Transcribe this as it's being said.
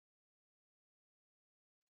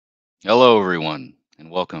Hello, everyone, and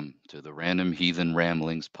welcome to the Random Heathen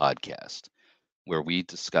Ramblings podcast, where we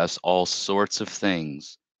discuss all sorts of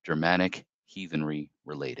things Germanic heathenry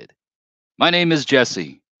related. My name is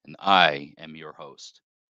Jesse, and I am your host.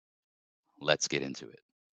 Let's get into it.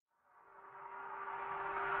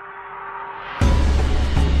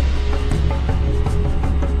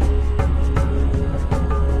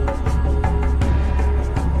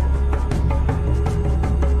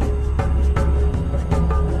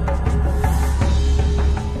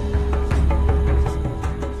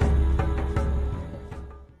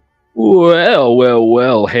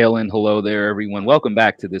 Well, hail and hello there, everyone. Welcome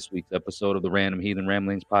back to this week's episode of the Random Heathen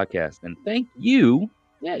Ramblings podcast. And thank you.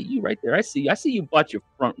 Yeah, you right there. I see you bought your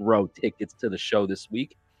front row tickets to the show this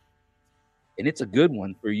week. And it's a good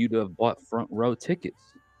one for you to have bought front row tickets,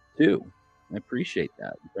 too. I appreciate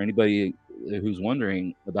that. For anybody who's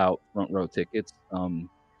wondering about front row tickets,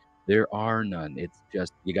 there are none. It's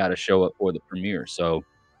just you got to show up for the premiere. So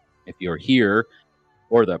if you're here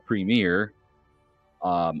for the premiere,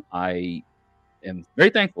 I am very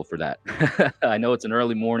thankful for that. I know it's an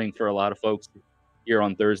early morning for a lot of folks here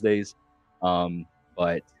on Thursdays,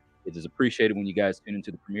 but it is appreciated when you guys tune into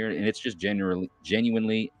the premiere, and it's just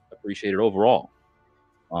genuinely appreciated overall.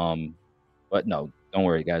 But no, don't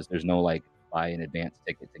worry, guys. There's no like buy an advance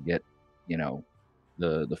ticket to get,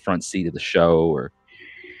 the front seat of the show or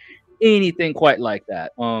anything quite like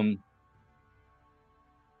that. So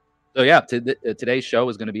yeah, today's show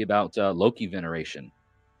is going to be about Loki veneration.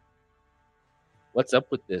 What's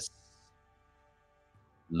up with this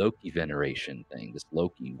Loki veneration thing, this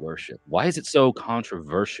Loki worship? Why is it so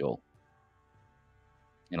controversial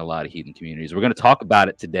in a lot of heathen communities? We're going to talk about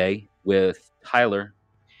it today with Tyler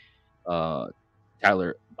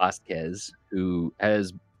Vasquez, who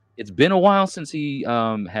it's been a while since he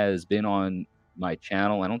has been on my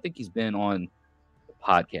channel. I don't think he's been on the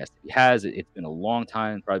podcast. If he has, it's been a long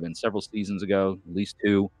time, probably been several seasons ago, at least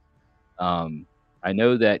two. I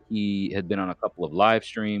know that he had been on a couple of live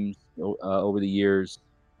streams over the years,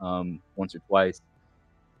 once or twice.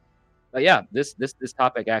 But yeah, this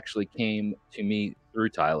topic actually came to me through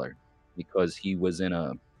Tyler because he was in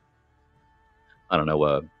a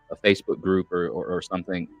Facebook group or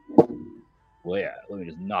something. Well, yeah, let me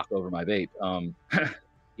just knock over my vape.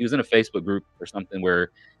 He was in a Facebook group or something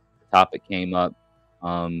where the topic came up,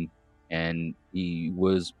 and he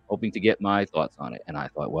was hoping to get my thoughts on it. And I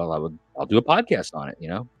thought, well, I'll do a podcast on it.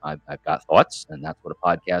 I've got thoughts, and that's what a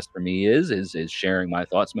podcast for me is sharing my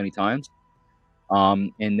thoughts many times.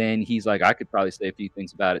 And then he's like, I could probably say a few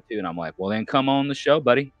things about it too. And I'm like, well, then come on the show,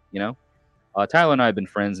 buddy. Tyler and I have been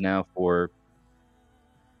friends now for,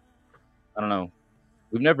 I don't know,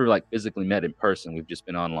 we've never like physically met in person. We've just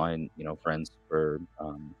been online, friends for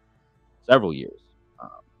several years. I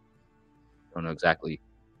don't know exactly.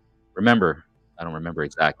 I don't remember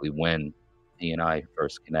exactly when he and I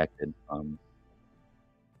first connected on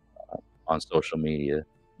social media,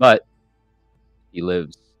 but he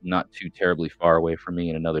lives not too terribly far away from me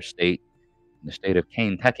in another state, in the state of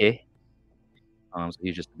Kentucky. So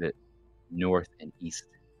he's just a bit north and east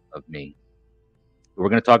of me. But we're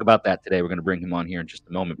going to talk about that today. We're going to bring him on here in just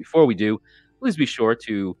a moment. Before we do, please be sure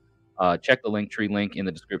to check the Linktree link in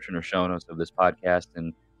the description or show notes of this podcast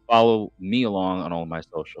and follow me along on all of my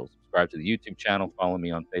socials. Subscribe to the YouTube channel. Follow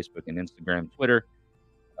me on Facebook and Instagram, Twitter.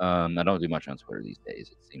 I don't do much on Twitter these days.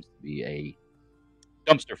 It seems to be a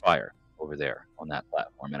dumpster fire over there on that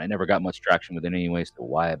platform. And I never got much traction with it anyway, so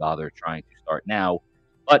why bother trying to start now?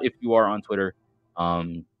 But if you are on Twitter,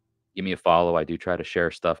 give me a follow. I do try to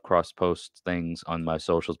share stuff, cross-post things on my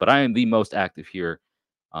socials, but I am the most active here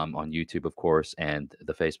on YouTube, of course, and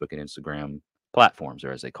the Facebook and Instagram platforms,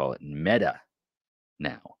 or as they call it, Meta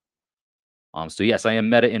now. So yes, I am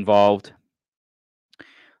Meta involved.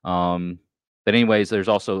 But anyways, there's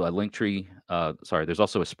also a Linktree. There's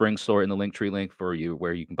also a Spring store in the Linktree link for you,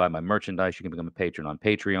 where you can buy my merchandise. You can become a patron on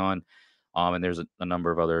Patreon, and there's a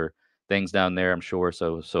number of other things down there, I'm sure.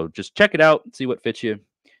 So just check it out and see what fits you.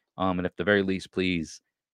 And at the very least, please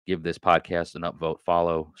give this podcast an upvote,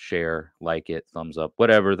 follow, share, like it, thumbs up,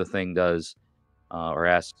 whatever the thing does or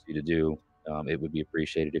asks you to do. It would be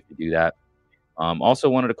appreciated if you do that. Also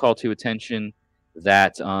wanted to call to attention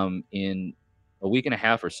that in a week and a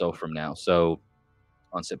half or so from now, so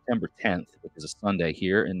on September 10th, which is a Sunday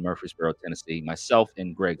here in Murfreesboro, Tennessee, myself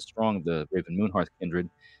and Greg Strong of the Raven Moonhearth Kindred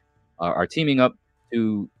are teaming up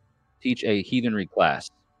to teach a heathenry class.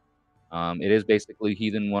 It is basically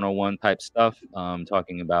Heathen 101 type stuff,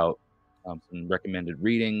 talking about some recommended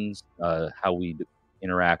readings, how we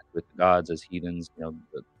interact with the gods as heathens,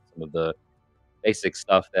 some of the basic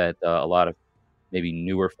stuff that a lot of maybe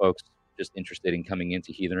newer folks just interested in coming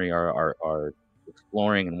into heathenry are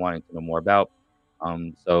exploring and wanting to know more about.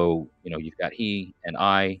 So you've got he and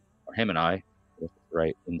I, or him and I, if that's the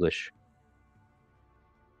right English.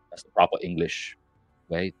 That's the proper English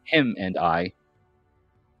way. Him and I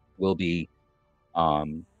will be,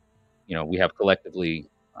 we have collectively.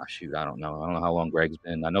 Shoot, I don't know. I don't know how long Greg's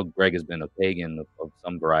been. I know Greg has been a pagan of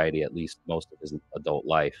some variety, at least most of his adult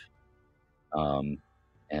life. And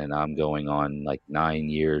I'm going on like 9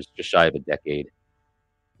 years, just shy of a decade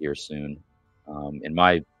here soon, in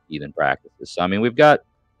my heathen practices. So, I mean, we've got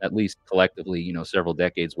at least collectively, several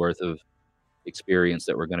decades worth of experience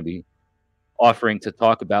that we're going to be offering to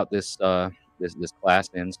talk about this class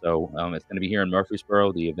in. So it's going to be here in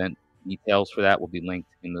Murfreesboro. The event details for that will be linked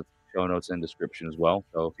in the show notes and description as well.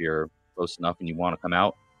 So if you're close enough and you want to come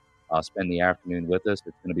out, spend the afternoon with us,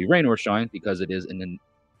 it's going to be rain or shine because it is an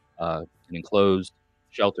enclosed,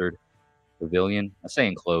 sheltered pavilion. I say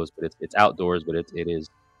enclosed, but it's outdoors, but it is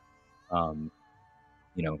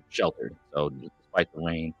sheltered. So despite the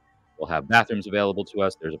rain, we'll have bathrooms available to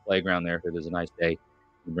us. There's a playground there if it is a nice day. You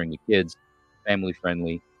can bring the kids, family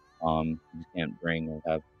friendly. You can't bring or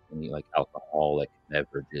have any like alcoholic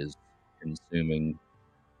beverages consuming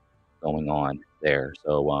going on there.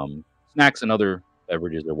 So snacks and other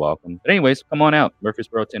beverages are welcome. But anyways, come on out,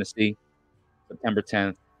 Murfreesboro, Tennessee, September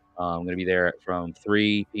 10th. I'm going to be there from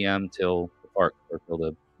 3 p.m. till the park or till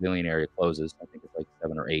the pavilion area closes. I think it's like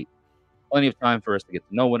 7 or 8. Plenty of time for us to get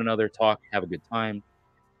to know one another, talk, have a good time,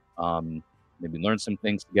 maybe learn some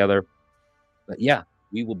things together. But yeah,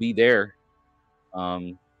 we will be there.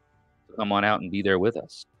 So come on out and be there with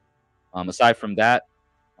us. Aside from that,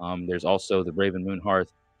 there's also the Raven Moon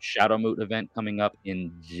Hearth Shadow Moot event coming up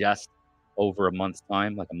in just over a month's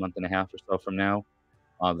time, like a month and a half or so from now.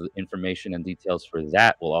 The information and details for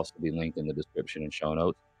that will also be linked in the description and show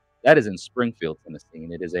notes. That is in Springfield, Tennessee,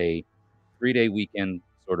 and it is a 3-day weekend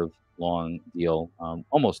sort of long deal,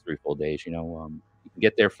 almost 3 full days. You can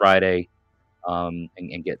get there Friday and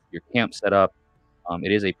get your camp set up.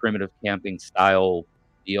 It is a primitive camping style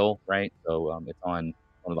deal, right? So it's on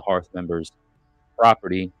one of the Hearth members'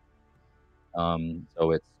 property.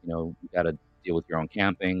 So it's, you got to deal with your own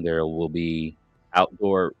camping. There will be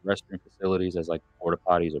outdoor restroom facilities as like porta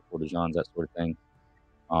potties or porta johns, that sort of thing.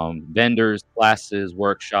 Vendors, classes,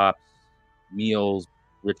 workshops, meals,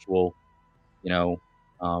 ritual. I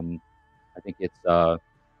think it's $20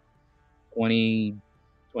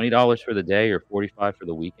 for the day or $45 for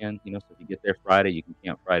the weekend. So if you get there Friday, you can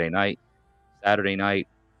camp Friday night, Saturday night,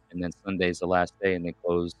 and then Sunday's the last day, and they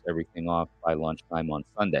close everything off by lunchtime on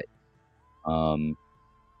Sunday.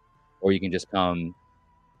 Or you can just come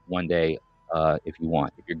one day if you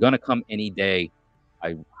want. If you're going to come any day,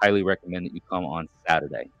 I highly recommend that you come on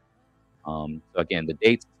Saturday. So again, the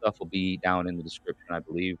dates and stuff will be down in the description. I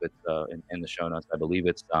believe it's in the show notes. I believe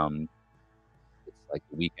it's like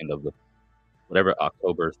the weekend of the whatever,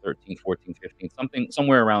 October 13th, 14th, 15th,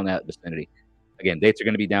 somewhere around that vicinity. Again, dates are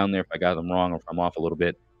going to be down there. If I got them wrong or if I'm off a little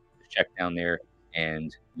bit, just check down there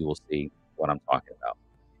and you will see what I'm talking about.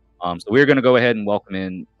 So we're going to go ahead and welcome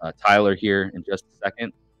in Tyler here in just a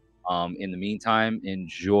second. In the meantime,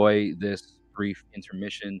 enjoy this brief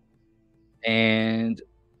intermission and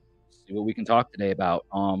see what we can talk today about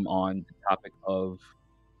on the topic of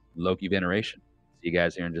Loki Veneration. See you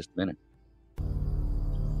guys here in just a minute.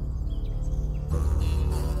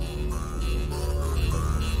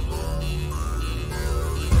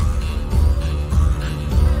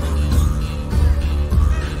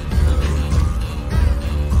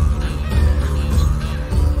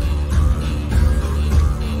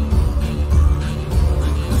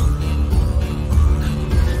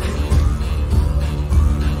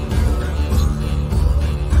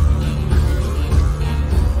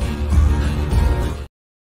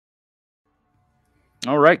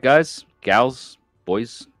 All right, guys, gals,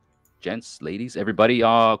 boys, gents, ladies, everybody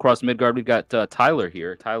across Midgard, we've got Tyler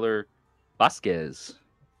here. Tyler Vasquez.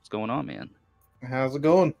 What's going on, man? How's it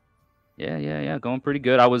going? Yeah. Going pretty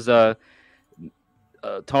good. I was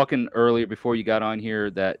talking earlier before you got on here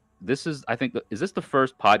that this is, I think, is this the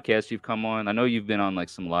first podcast you've come on? I know you've been on like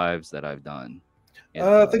some lives that I've done.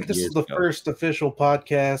 I think this is the first official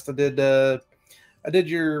podcast. I did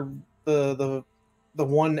the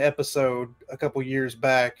one episode a couple years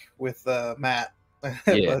back with Matt.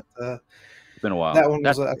 Yeah, but, it's been a while. That one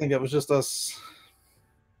was, I think it was just us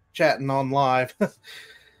chatting on live.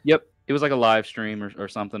 Yep, it was like a live stream or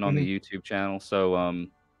something on the YouTube channel. So,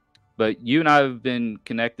 but you and I have been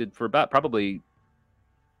connected for about probably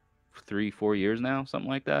 3-4 years now, something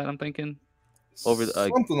like that. I'm thinking over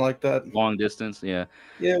something like that, long distance. Yeah,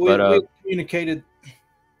 we communicated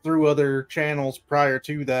through other channels prior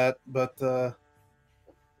to that, but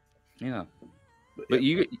yeah. But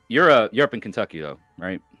you're up in Kentucky though,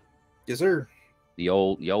 right? Yes, sir. The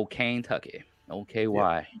old Kentucky, old KY.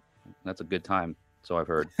 Yep. That's a good time, so I've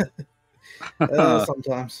heard.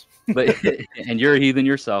 Sometimes. But and you're a heathen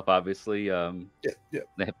yourself, obviously. Yeah.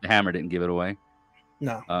 The hammer didn't give it away.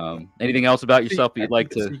 No. Anything else about yourself that you'd like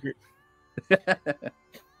to?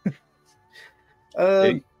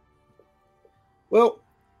 Well,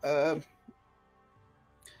 I've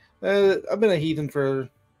been a heathen for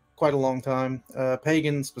quite a long time,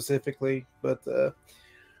 pagan specifically, but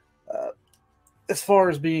as far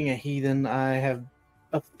as being a heathen, I have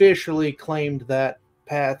officially claimed that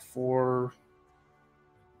path for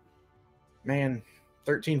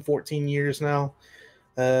 13, 14 years now.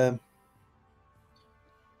 It's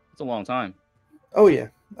a long time. Oh yeah.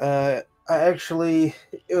 It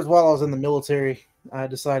was while I was in the military, I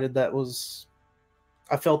decided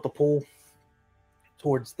I felt the pull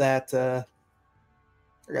towards that. I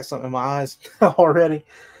got something in my eyes already.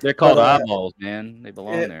 They're called eyeballs, man. They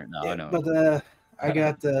belong there. No, I know. But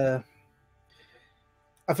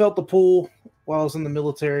I felt the pull while I was in the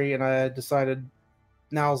military, and I decided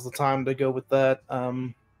now's the time to go with that.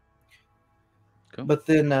 Cool. But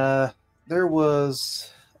then there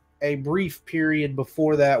was a brief period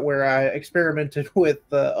before that where I experimented with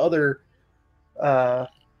other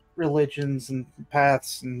religions and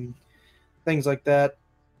paths and things like that.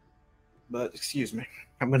 But excuse me,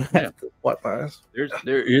 I'm gonna have to wipe my eyes.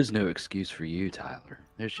 There is no excuse for you, Tyler.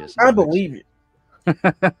 There's just I believe you.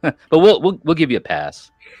 But we'll give you a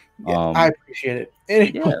pass. Yeah, I appreciate it.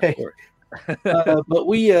 Anyway, but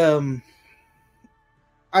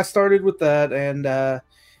I started with that, and I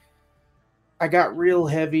got real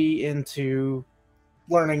heavy into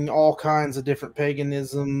learning all kinds of different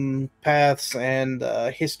paganism paths and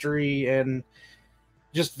history and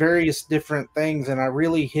just various different things, and I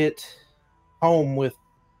really hit home with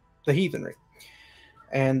the heathenry.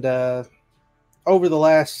 And over the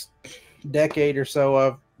last decade or so,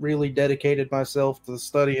 I've really dedicated myself to the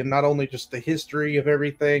study, and not only just the history of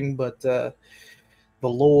everything, but the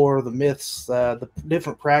lore, the myths, the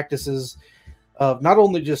different practices of not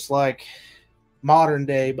only just like modern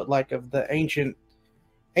day, but like of the ancient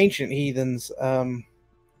heathens,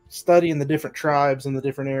 studying the different tribes and the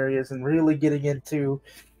different areas, and really getting into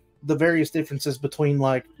the various differences between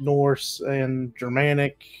like Norse and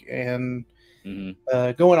Germanic, and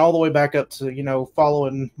going all the way back up to,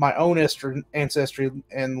 following my own ancestry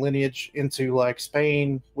and lineage into like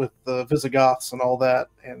Spain with the Visigoths and all that.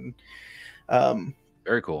 And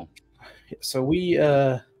very cool. So me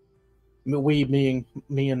and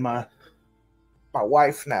my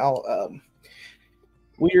wife now,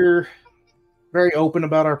 we're very open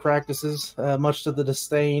about our practices, much to the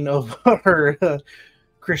disdain of our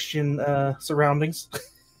Christian surroundings.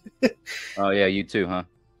 Oh yeah, you too, huh?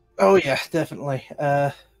 Oh yeah, definitely.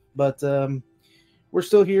 But we're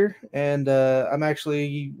still here, and I'm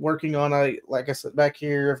actually working on. Like I said, back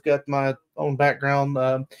here, I've got my own background.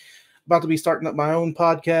 About to be starting up my own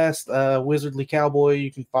podcast, Wizardly Cowboy.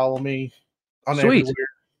 You can follow me on everywhere.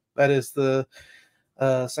 That is the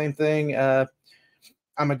same thing.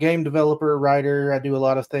 I'm a game developer, writer. I do a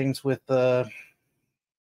lot of things with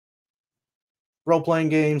role-playing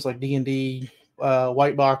games like D&D.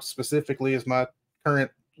 White Box specifically is my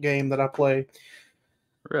current game that I play.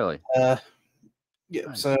 Really? Yeah.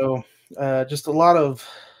 Nice. So just a lot of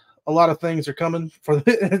things are coming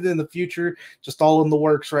in the future. Just all in the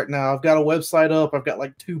works right now. I've got a website up. I've got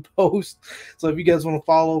like 2 posts. So if you guys want to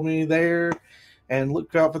follow me there and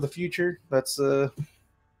look out for the future, that's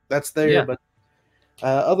there. Yeah. But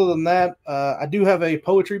other than that, I do have a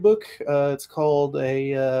poetry book. It's called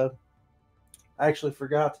I actually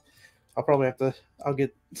forgot. I'll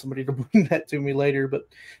get somebody to bring that to me later. But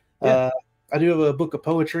I do have a book of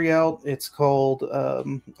poetry out. It's called A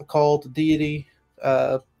Call to Deity.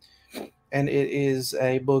 And it is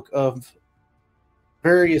a book of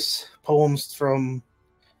various poems from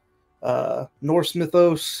Norse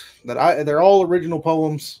mythos they're all original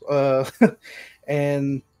poems,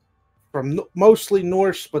 and from mostly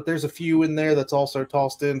Norse, but there's a few in there that's also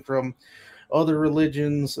tossed in from other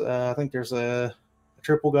religions. I think there's a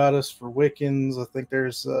triple goddess for Wiccans. I think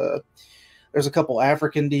there's a couple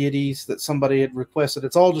African deities that somebody had requested.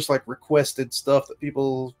 It's all just like requested stuff that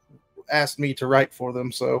people asked me to write for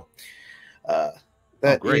them. So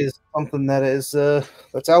that is something that is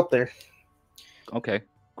that's out there. Okay,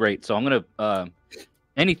 great. So I'm gonna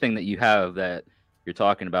anything that you have that you're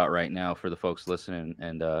talking about right now for the folks listening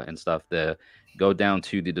and stuff, go down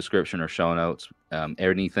to the description or show notes.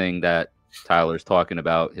 Anything that Tyler's talking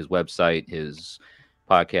about, his website, his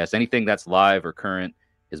podcast. Anything that's live or current,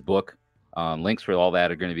 his book, links for all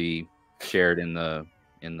that are going to be shared in the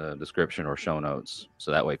description or show notes,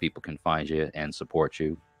 so that way people can find you and support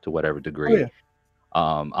you to whatever degree. Oh, yeah.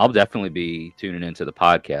 I'll definitely be tuning into the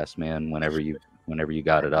podcast, man, whenever you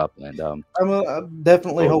got it up. And I'm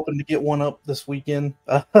definitely hoping to get one up this weekend.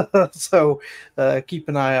 So keep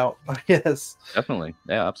an eye out, I guess. Definitely.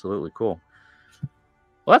 Yeah, absolutely. Cool.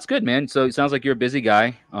 Well, that's good, man. So it sounds like you're a busy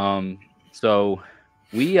guy. So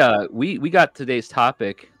we got today's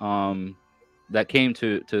topic that came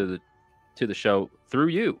to the show through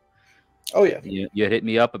you. Oh yeah. You hit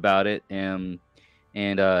me up about it, and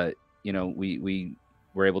you know, we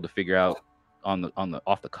were able to figure out on the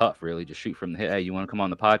off the cuff, really just shoot from the hip. Hey, you want to come on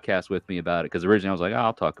the podcast with me about it? Because originally I was like, oh,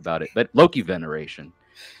 I'll talk about it, but Loki Veneration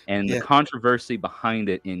and the controversy behind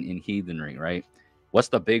it in heathenry, right? What's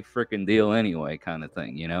the big freaking deal anyway, kind of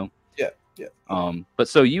thing, you know? Yeah. But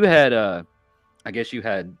so you had I guess you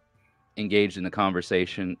had engaged in the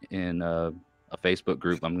conversation in a Facebook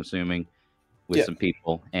group, I'm assuming, with some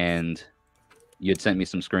people, and you had sent me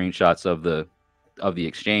some screenshots of the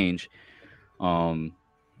exchange.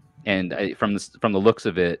 And from the looks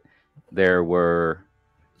of it, there were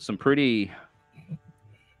some pretty,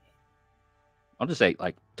 I'll just say,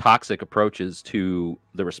 like, toxic approaches to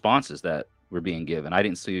the responses that were being given. I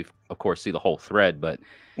didn't see the whole thread, but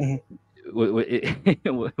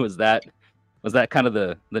was that kind of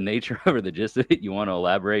the nature of or the gist of it? You want to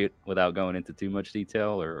elaborate without going into too much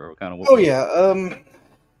detail, or kind of what? Oh yeah,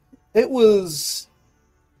 it was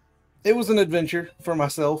an adventure for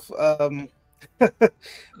myself.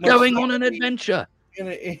 Going on an adventure.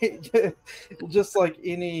 Just like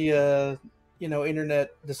any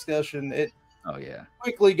internet discussion, it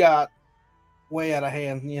quickly got way out of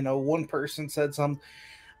hand. You know, one person said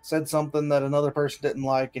something that another person didn't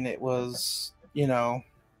like, and it was, you know.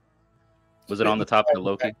 Was it on the topic of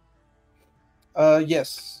Loki?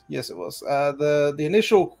 Yes, it was. The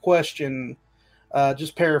initial question,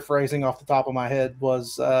 just paraphrasing off the top of my head,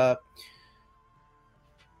 was the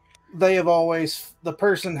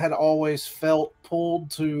person had always felt pulled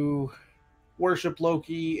to worship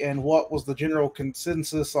Loki, and what was the general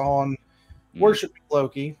consensus on worshiping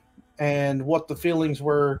Loki, and what the feelings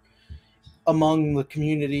were among the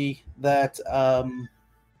community that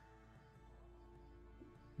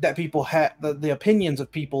people had, the opinions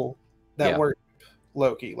of people that worship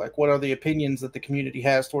Loki. Like, what are the opinions that the community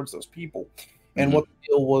has towards those people, and what the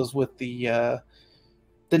deal was with the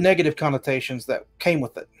negative connotations that came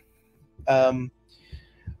with it.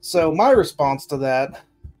 So my response to that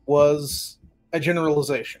was a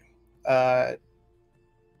generalization.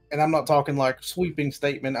 And I'm not talking like sweeping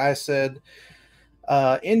statement. I said,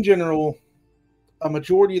 in general, a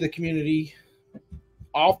majority of the community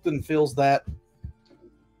often feels that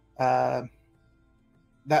that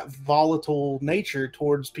volatile nature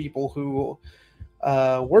towards people who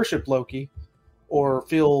worship Loki or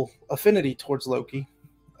feel affinity towards Loki,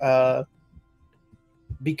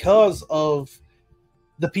 because of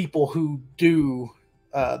the people who do,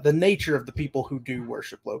 the nature of the people who do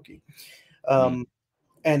worship Loki.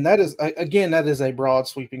 And that is, again, that is a broad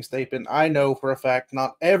sweeping statement. I know for a fact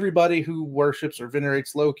not everybody who worships or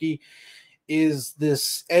venerates Loki is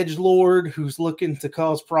this edgelord who's looking to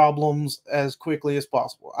cause problems as quickly as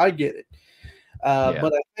possible. I get it.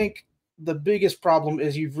 But I think the biggest problem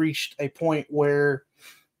is you've reached a point where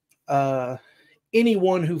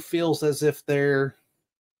anyone who feels as if they're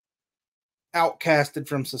outcasted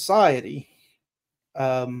from society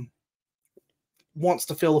wants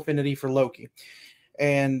to feel affinity for Loki.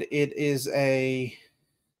 And it is they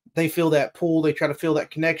feel that pull, they try to feel that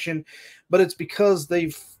connection, but it's because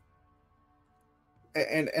they've,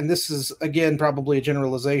 and this is, again, probably a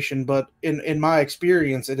generalization, but in my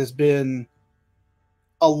experience, it has been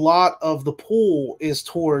a lot of the pull is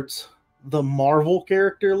towards the Marvel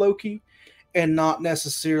character Loki, and not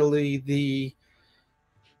necessarily the,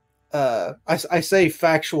 I say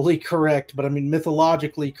factually correct, but I mean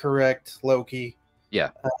mythologically correct Loki.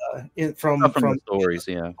 Yeah. From the stories,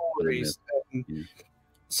 stories.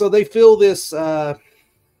 So they feel this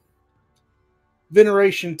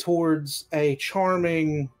veneration towards a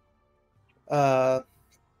charming,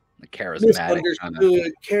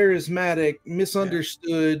 charismatic,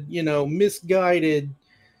 misunderstood, misguided,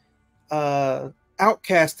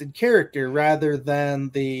 outcasted character, rather than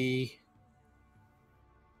the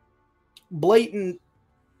blatant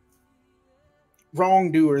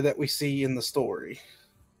wrongdoer that we see in the story,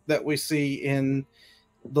 that we see in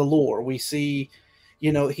the lore. We see,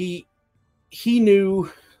 he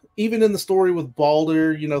knew, even in the story with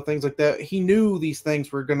Balder, things like that, he knew these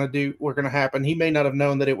things were going to happen. He may not have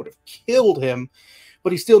known that it would have killed him,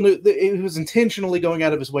 but he still knew that he was intentionally going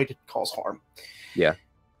out of his way to cause harm. Yeah.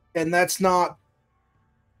 And that's not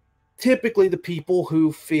typically the people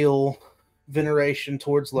who feel veneration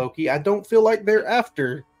towards Loki. I don't feel like they're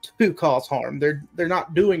after to cause harm. They're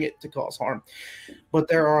not doing it to cause harm. But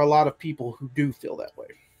there are a lot of people who do feel that way.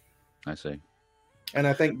 I see. And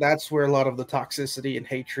I think that's where a lot of the toxicity and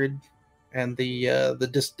hatred and the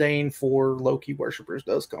disdain for Loki worshippers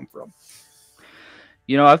does come from.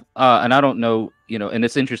 You know, I've and I don't know, you know, and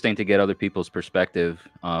it's interesting to get other people's perspective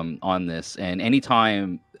on this. And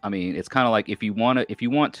anytime, I mean, it's kind of like if you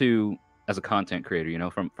want to, as a content creator, you know,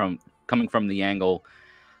 from coming from the angle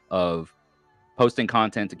of posting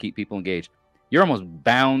content to keep people engaged, you're almost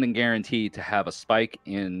bound and guaranteed to have a spike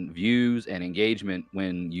in views and engagement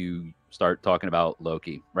when you start talking about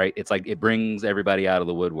Loki, right? It's like it brings everybody out of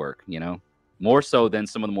the woodwork, you know, more so than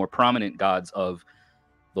some of the more prominent gods of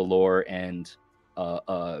the lore and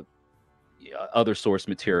other source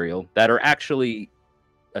material that are actually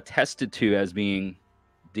attested to as being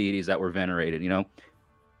deities that were venerated. You know,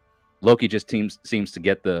 Loki just seems to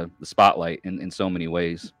get the spotlight in so many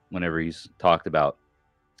ways whenever he's talked about.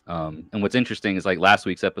 And what's interesting is, like, last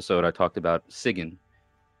week's episode, I talked about Sigyn,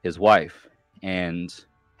 his wife, and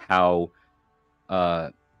how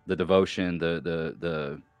the devotion,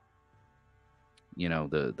 the you know,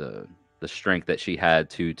 the strength that she had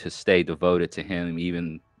to stay devoted to him,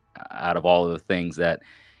 even out of all of the things that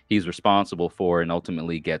he's responsible for, and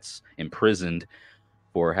ultimately gets imprisoned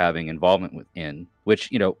for having involvement within.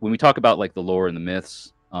 Which, you know, when we talk about like the lore and the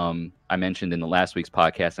myths, I mentioned in the last week's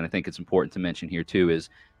podcast, and I think it's important to mention here too, is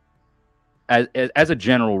as a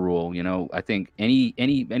general rule, you know, I think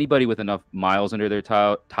anybody with enough miles under their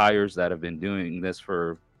tires that have been doing this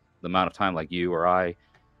for the amount of time, like you or I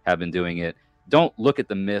have been doing it, don't look at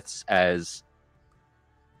the myths as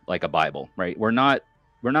like a Bible, right? We're not,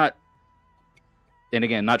 and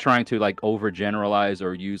again, not trying to like overgeneralize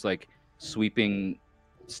or use like sweeping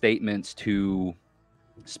statements to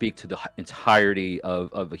speak to the entirety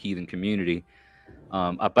of a heathen community.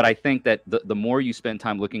 But I think that the more you spend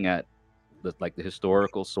time looking at the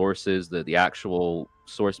historical sources, the actual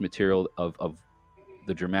source material of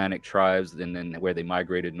the Germanic tribes, and then where they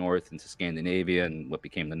migrated north into Scandinavia and what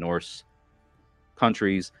became the Norse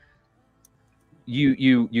countries,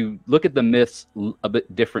 you look at the myths a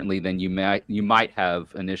bit differently than you might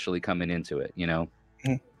have initially coming into it. You know,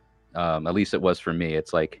 at least it was for me.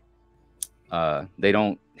 It's like I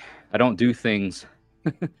don't do things.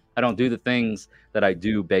 I don't do the things that I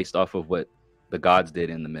do based off of what the gods did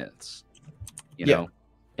in the myths. You know,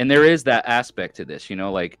 and there is that aspect to this. You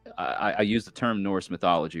know, like I use the term Norse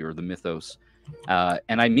mythology or the mythos.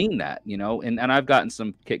 And I mean that, you know, and I've gotten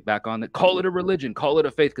some kickback on that. Call it a religion, call it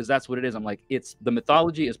a faith, because that's what it is. I'm like, it's the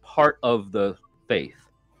mythology is part of the faith,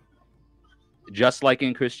 just like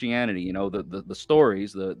in Christianity. You know, the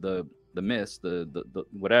stories, the myths, the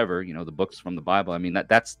whatever, you know, the books from the Bible. I mean,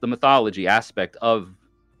 that's the mythology aspect of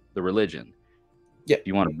the religion. Yeah, if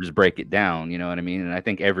you want to just break it down, you know what I mean. And I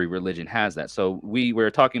think every religion has that. So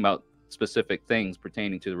we're talking about specific things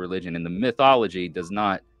pertaining to the religion, and the mythology does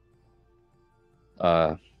not.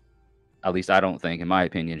 At least I don't think, in my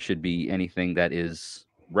opinion, should be anything that is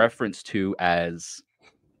referenced to as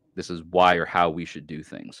this is why or how we should do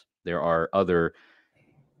things. There are other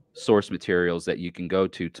source materials that you can go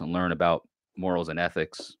to learn about morals and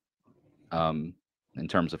ethics, in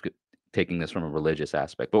terms of taking this from a religious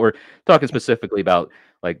aspect. But we're talking specifically about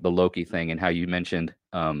like the Loki thing and how you mentioned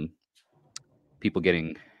people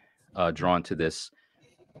getting drawn to this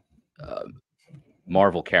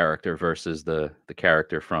Marvel character versus the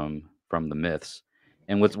character from the myths.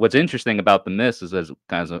 And what's interesting about the myths is, as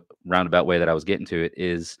kind of a roundabout way that I was getting to it,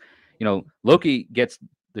 is, you know, Loki gets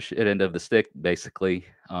the shit end of the stick basically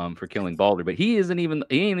for killing Balder, but he ain't even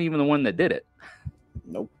the one that did it.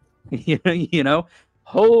 Nope. you know,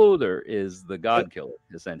 Holder is the god killer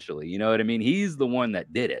essentially. You know what I mean? He's the one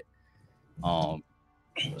that did it.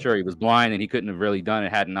 Sure, he was blind and he couldn't have really done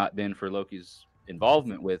it had it not been for Loki's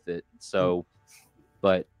involvement with it. So,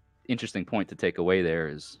 but interesting point to take away there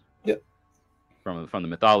is from the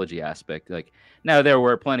mythology aspect. Like, now there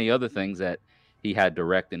were plenty other things that he had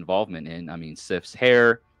direct involvement in. I mean, Sif's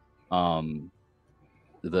hair, the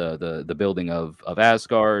building of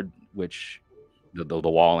Asgard, which the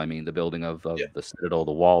wall. I mean, the building of the citadel,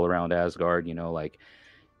 the wall around Asgard. You know, like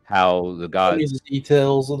how the gods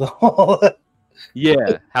details of the whole.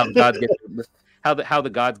 Yeah, how the gods get how the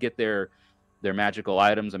gods get their magical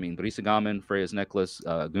items. I mean, Brisingamen, Freya's necklace,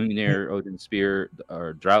 Gungnir, Odin's spear,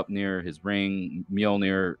 or Draupnir, his ring,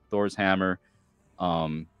 Mjolnir, Thor's hammer.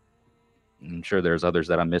 I'm sure there's others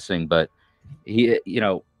that I'm missing, but he, you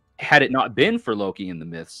know, had it not been for Loki in the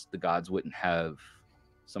myths, the gods wouldn't have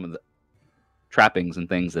some of the trappings and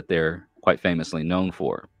things that they're quite famously known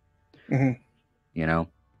for. You know,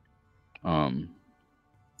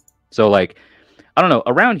 so like, I don't know,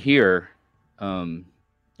 around here,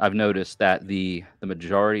 I've noticed that the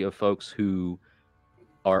majority of folks who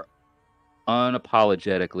are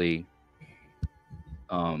unapologetically,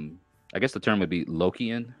 I guess the term would be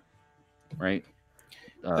Lokian, right?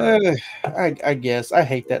 I guess I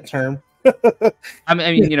hate that term. I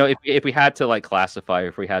mean, you know, if we had to like classify,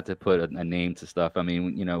 if we had to put a name to stuff, I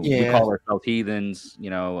mean, you know, we call ourselves heathens, you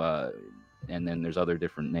know, and then there's other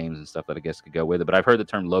different names and stuff that I guess could go with it. But I've heard the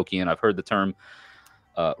term Lokian, I've heard the term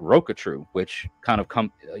Rokatru, which kind of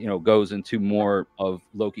goes into more of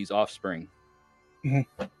Loki's offspring. And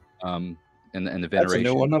the veneration. That's a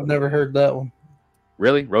new one. I've never heard that one.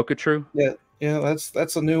 Really, Rokatru? Yeah,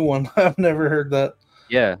 that's a new one. I've never heard that.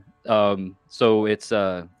 Yeah. So it's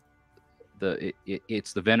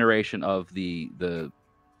it's the veneration of the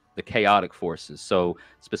chaotic forces. So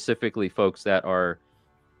specifically, folks that are,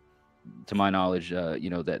 to my knowledge, you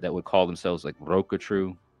know, that would call themselves like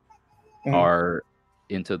Rokatru, are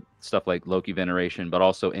into stuff like Loki veneration, but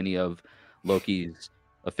also any of Loki's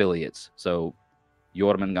affiliates. So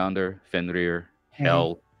Jormungandr, Fenrir,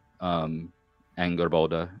 Hel,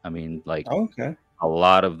 Angerboda. I mean, like a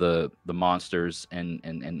lot of the monsters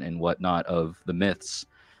and whatnot of the myths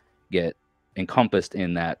get encompassed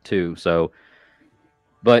in that too. So,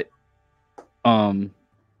 but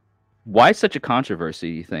why such a controversy,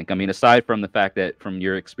 you think? I mean, aside from the fact that from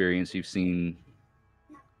your experience you've seen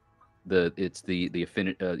the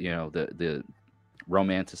affinity, you know, the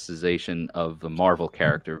romanticization of the Marvel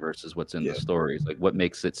character versus what's in the stories. Like, what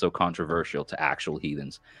makes it so controversial to actual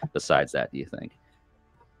heathens besides that, do you think?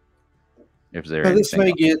 If there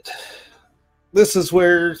this is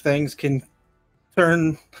where things can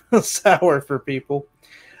turn sour for people,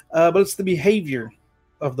 but it's the behavior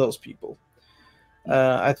of those people.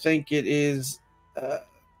 I think it is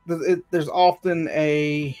there's often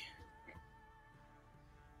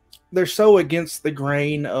they're so against the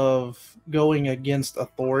grain of going against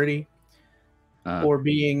authority, or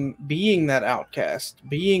being that outcast,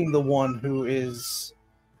 being the one who is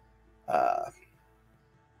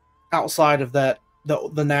outside of that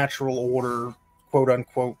the natural order, quote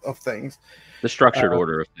unquote, of things. The structured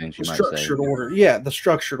order of things, you might say. Structured order, yeah. The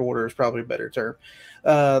structured order is probably a better term.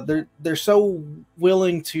 They're so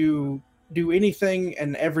willing to do anything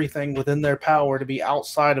and everything within their power to be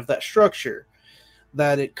outside of that structure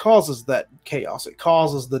that it causes that chaos. It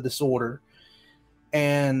causes the disorder,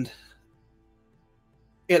 and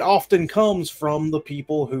it often comes from the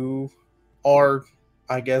people who are,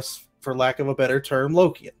 I guess, for lack of a better term,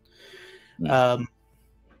 Lokian.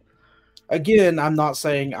 Again, I'm not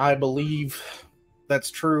saying I believe that's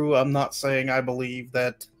true. I'm not saying I believe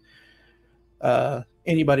that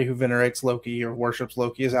anybody who venerates Loki or worships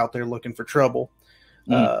Loki is out there looking for trouble.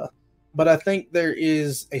 But I think there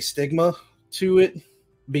is a stigma to it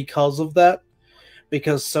because of that,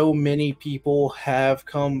 because so many people have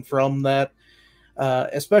come from that,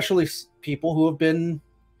 especially people who have been,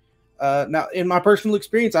 now in my personal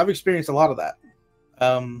experience, I've experienced a lot of that.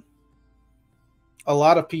 A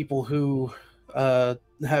lot of people who that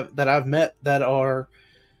I've met that are,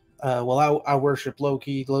 well, I worship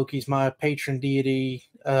Loki. Loki's my patron deity.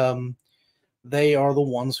 They are the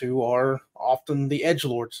ones who are often the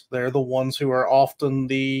edgelords. They're the ones who are often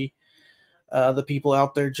the people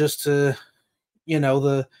out there just to, you know,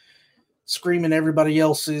 the screaming everybody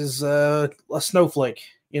else is a snowflake.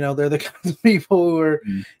 You know, they're the kinds of people who are,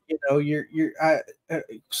 you know, I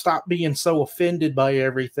stop being so offended by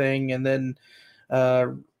everything, and then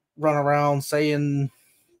run around saying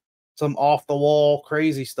some off the wall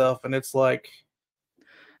crazy stuff. And it's like,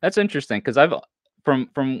 that's interesting, because I've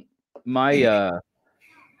from my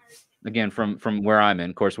again from where I'm in,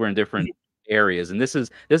 of course we're in different areas, and this is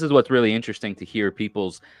what's really interesting to hear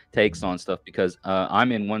people's takes on stuff, because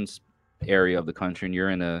I'm in one area of the country and you're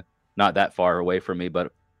in a not that far away from me,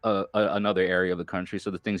 but another area of the country.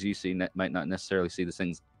 So the things you see might not necessarily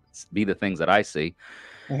be the things that I see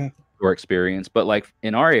or experience. But like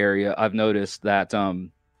in our area, I've noticed that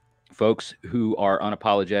folks who are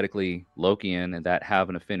unapologetically Lokian and that have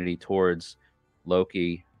an affinity towards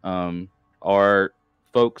Loki are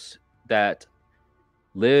folks that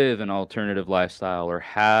live an alternative lifestyle or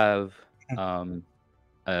have an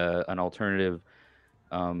alternative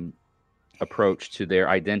approach to their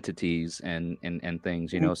identities and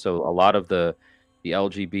things, you know. So a lot of the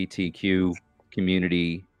LGBTQ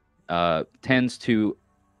community tends to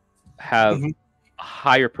have a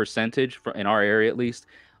higher percentage, in our area at least,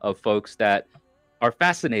 of folks that are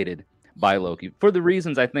fascinated by Loki for the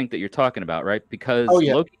reasons I think that you're talking about, right? Because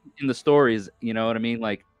yeah. Loki in the stories, you know what I mean?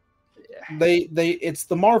 Like it's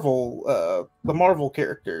the Marvel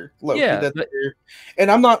character Loki yeah,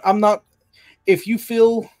 and I'm not if you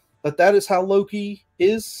feel that is how Loki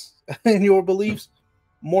is in your beliefs,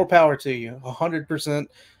 more power to you. 100%.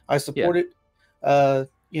 I support it.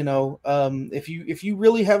 If you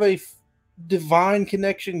really have a divine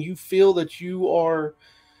connection, you feel that you are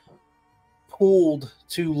pulled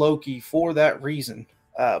to Loki for that reason.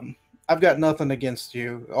 I've got nothing against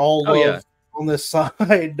you. All love on this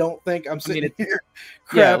side. Don't think I'm sitting here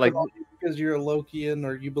crapping on you because you're a Lokian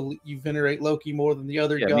or you venerate Loki more than the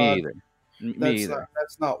other god. Me either. Me either.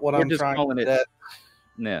 That's not what I'm trying to get at.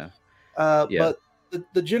 Yeah. But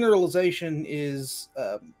the generalization is,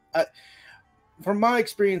 from my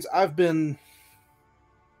experience, I've been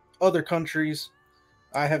other countries.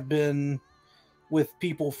 I have been with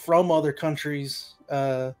people from other countries.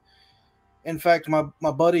 In fact, my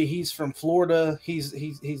buddy, he's from Florida. He's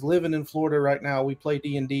living in Florida right now. We play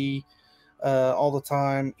D&D all the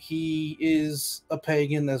time. He is a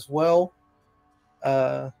pagan as well.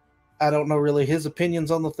 I don't know really his opinions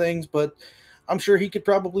on the things, but I'm sure he could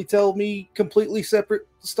probably tell me completely separate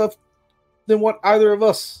stuff than what either of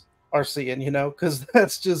us are seeing, because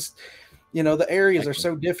that's just, the areas are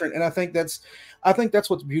so different. And I think that's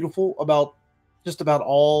what's beautiful about just about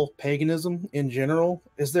all paganism in general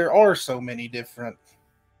is there are so many different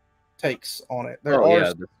takes on it. There are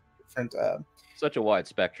so different, such a wide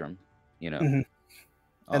spectrum, and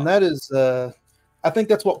that is, I think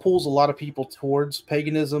that's what pulls a lot of people towards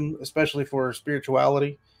paganism, especially for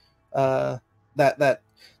spirituality. That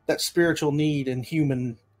spiritual need in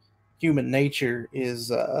human nature is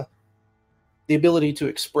the ability to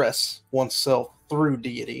express oneself through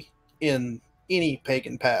deity in any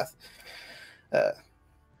pagan path.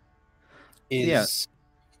 Is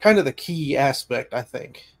kind of the key aspect, I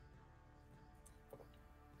think.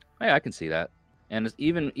 Yeah, I can see that. And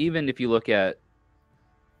even if you look at,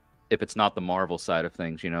 if it's not the Marvel side of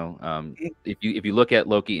things, if you look at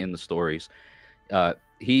Loki in the stories,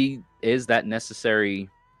 he is that necessary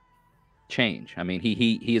change. I mean,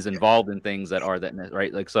 he is involved in things that are that,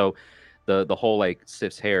 right? Like, so the whole like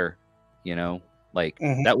Sif's hair, like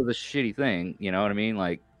that was a shitty thing. You know what I mean?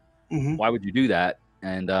 Like, why would you do that?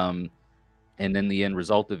 And then the end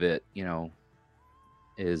result of it,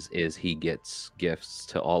 is he gets gifts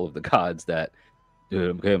to all of the gods that,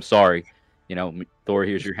 okay, I'm sorry, Thor,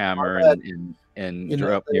 here's your hammer, and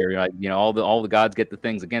you're up there, all the gods get the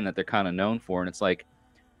things again that they're kind of known for, and it's like,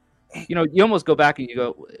 you almost go back and you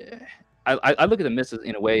go, I look at the myths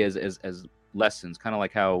in a way as lessons, kind of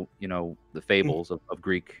like how the fables of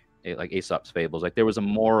Greek, like Aesop's fables, like there was a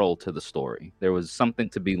moral to the story, there was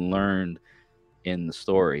something to be learned in the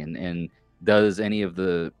story, and does any of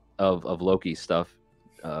the of Loki stuff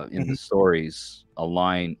in the stories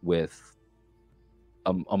align with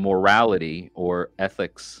a morality or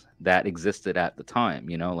ethics that existed at the time?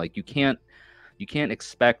 Like you can't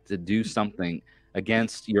expect to do something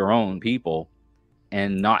against your own people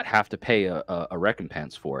and not have to pay a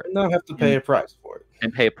recompense for it, not have to pay a price for it,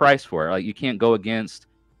 and pay a price for it. Like you can't go against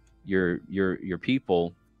your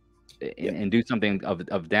people and do something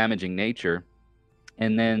of damaging nature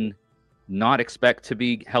and then not expect to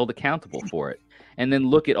be held accountable for it. And then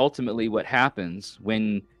look at ultimately what happens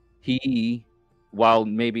when he, while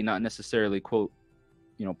maybe not necessarily, quote,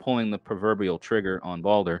 pulling the proverbial trigger on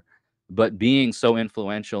Balder, but being so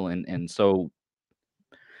influential and so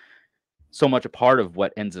much a part of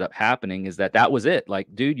what ended up happening, is that was it. Like,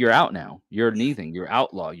 dude, you're out now. You're an Heathen. You're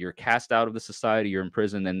outlaw. You're cast out of the society. You're in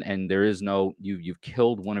prison, and there is no, you've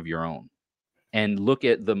killed one of your own. And look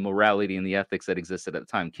at the morality and the ethics that existed at the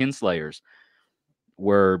time. Kinslayers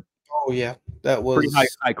were that was pretty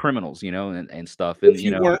high criminals, and stuff. And if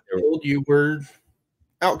you weren't killed, you were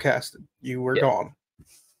outcasted. You were gone.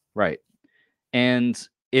 Right. And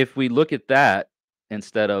if we look at that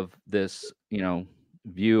instead of this,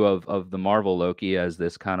 view of the Marvel Loki as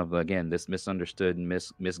this kind of, again, this misunderstood and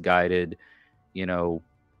misguided,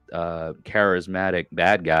 charismatic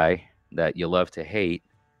bad guy that you love to hate.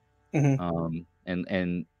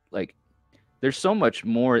 And like, there's so much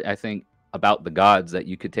more, I think, about the gods that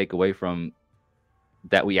you could take away from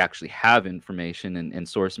that we actually have information and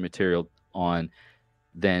source material on,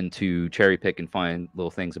 than to cherry pick and find little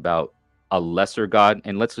things about a lesser god.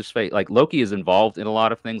 And let's just say, like, Loki is involved in a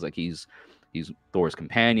lot of things. Like he's Thor's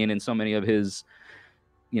companion in so many of his,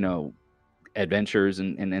 adventures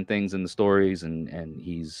and things in the stories, and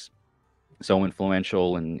he's so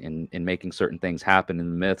influential in making certain things happen in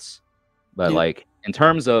the myths. But like, in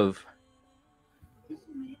terms of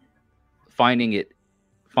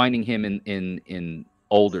finding him in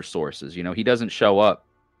older sources. You know, he doesn't show up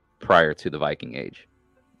prior to the Viking Age.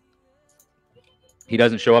 He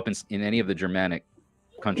doesn't show up in any of the Germanic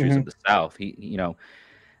countries of the South. He, you know,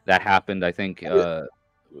 that happened, I think,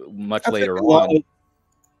 much later on.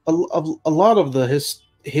 A lot of the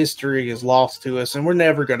history is lost to us, and we're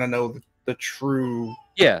never going to know the true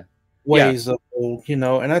ways of old, you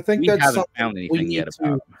know. And I think that's haven't something found anything yet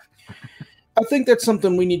about. I think that's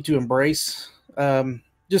something we need to embrace,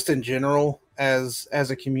 just in general, as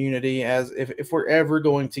a community. As if we're ever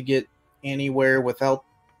going to get anywhere without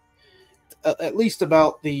at least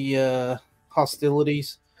about the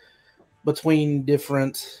hostilities between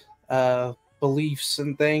different beliefs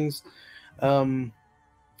and things.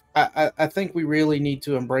 I think we really need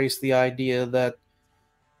to embrace the idea that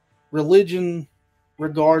religion,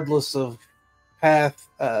 regardless of path,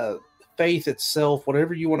 faith itself,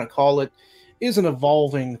 whatever you want to call it, is an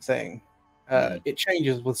evolving thing. It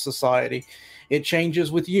changes with society. It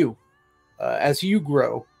changes with you. As you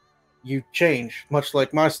grow, you change, much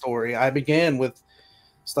like my story. I began with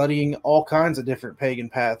studying all kinds of different pagan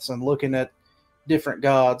paths and looking at different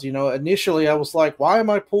gods. You know, initially I was like, why am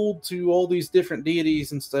I pulled to all these different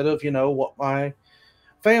deities instead of, you know, what my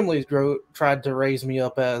family's tried to raise me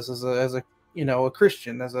up as a you know, a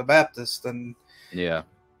Christian, as a Baptist, and I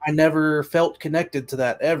never felt connected to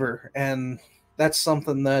that ever. And that's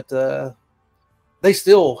something that they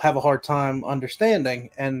still have a hard time understanding.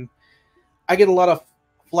 And I get a lot of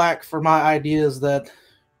flack for my ideas that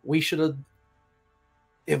we should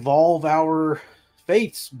evolve our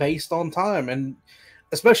faiths based on time, and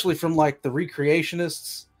especially from like the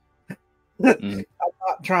recreationists. I'm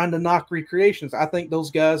not trying to knock recreationists. I think those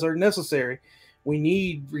guys are necessary. We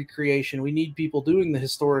need recreation. We need people doing the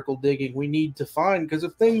historical digging. We need to find, because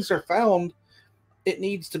if things are found, it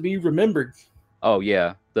needs to be remembered. Oh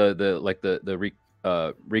yeah, the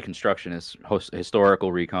reconstructionists,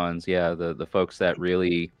 historical recons. Yeah, the folks that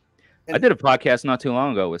really. I did a podcast not too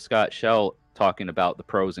long ago with Scott Shell talking about the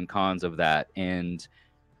pros and cons of that, and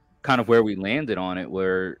kind of where we landed on it,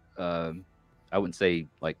 where I wouldn't say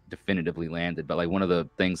like definitively landed, but like one of the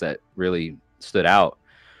things that really stood out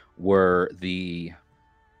were the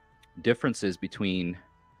differences between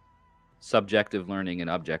subjective learning and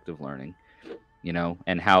objective learning, you know,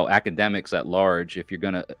 and how academics at large, if you're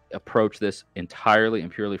going to approach this entirely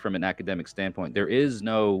and purely from an academic standpoint, there is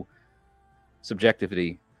no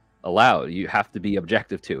subjectivity allowed. You have to be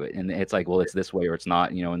objective to it, and it's like, well, it's this way or it's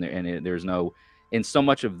not, you know. And there's no, in so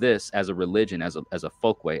much of this as a religion, as a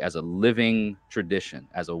folkway, as a living tradition,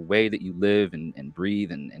 as a way that you live and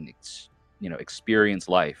breathe and you know, experience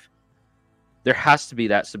life, there has to be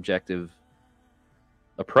that subjective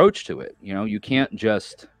approach to it. You know, you can't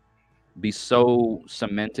just be so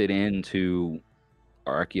cemented into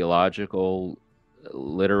archaeological,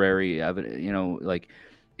 literary evidence, you know, like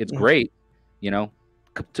it's great, you know,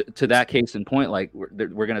 to that case in point. Like we're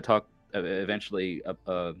going to talk eventually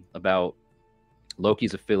about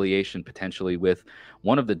Loki's affiliation potentially with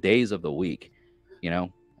one of the days of the week, you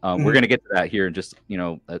know. We're going to get to that here in just, you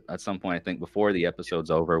know, at some point, I think before the episode's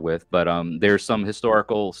over with, but there's some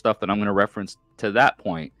historical stuff that I'm going to reference to that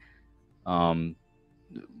point. You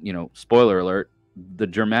know, spoiler alert, the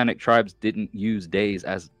Germanic tribes didn't use days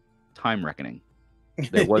as time reckoning.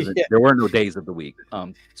 There wasn't, there were no days of the week.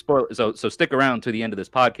 Spoiler. So stick around to the end of this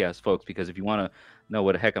podcast, folks, because if you want to know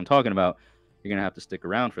what the heck I'm talking about, you're going to have to stick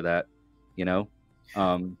around for that, you know?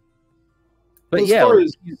 But yeah,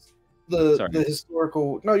 the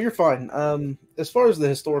historical, no, you're fine. As far as the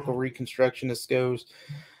historical reconstructionist goes,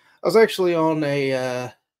 I was actually on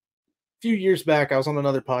a few years back. I was on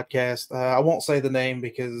another podcast. I won't say the name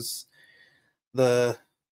because the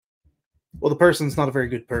person's not a very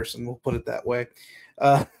good person. We'll put it that way.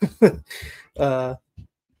 I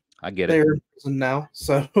get it. They're in prison now.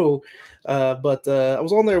 So, but I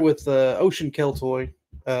was on there with Ocean Keltoy,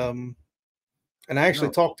 and I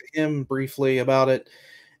actually talked to him briefly about it.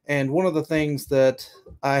 And one of the things that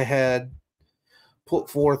I had put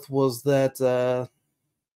forth was that the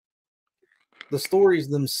stories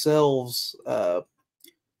themselves, a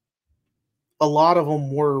lot of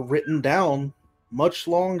them were written down much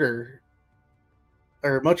longer,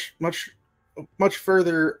 or much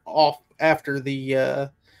further off after the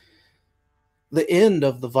end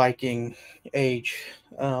of the Viking Age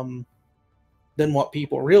than what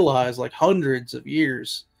people realize, like hundreds of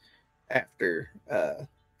years after.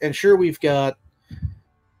 And sure, we've got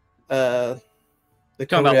the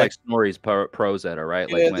talking about like Snorri's Prose Edda, right?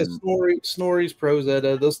 Yeah, like when... the Snorri's Prose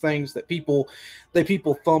Edda, those things that people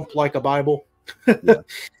thump like a Bible.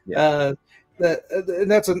 Yeah. and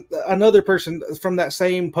that's another person from that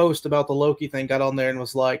same post about the Loki thing got on there and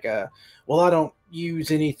was like, well, I don't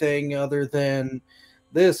use anything other than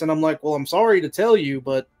this. And I'm like, well, I'm sorry to tell you,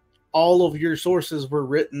 but all of your sources were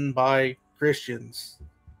written by Christians.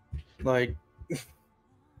 Like,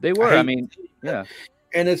 they were. I mean, yeah.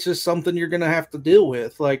 And it's just something you're going to have to deal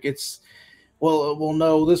with. Like, it's, well,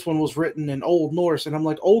 no, this one was written in Old Norse. And I'm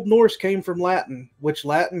like, Old Norse came from Latin, which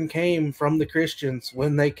Latin came from the Christians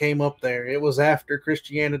when they came up there. It was after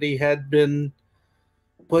Christianity had been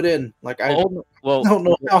put in. Like, I don't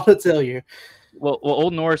know how to tell you. Well,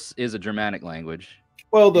 Old Norse is a Germanic language.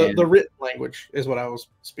 Well, the written language is what I was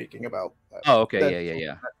speaking about. Oh, okay,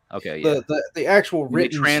 yeah. Okay, yeah. The actual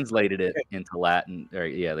written. They translated it into Latin. Or,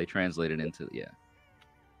 yeah, they translated it into Yeah,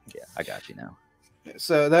 I got you now.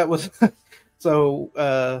 So that was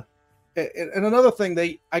and another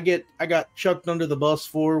thing I got chucked under the bus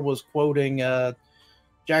for was quoting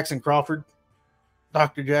Jackson Crawford,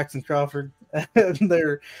 Dr. Jackson Crawford. And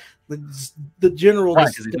they're the general. Right,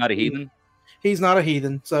 because he's not a heathen. He's not a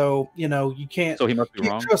heathen, so you can't. So he must be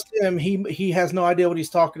wrong. Trust him. He has no idea what he's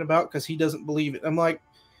talking about because he doesn't believe it. I'm like,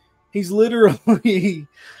 he's literally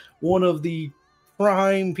one of the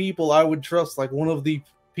prime people I would trust. Like one of the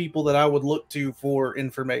people that I would look to for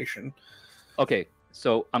information. Okay,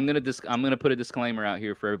 so I'm gonna put a disclaimer out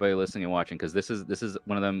here for everybody listening and watching, because this is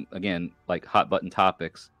one of them, again, like hot button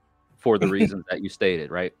topics for the reasons that you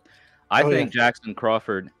stated, right? I think Jackson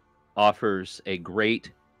Crawford offers a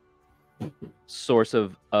great source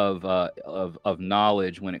of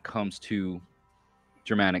knowledge when it comes to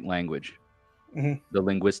Germanic language, the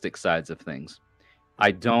linguistic sides of things.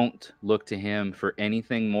 I don't look to him for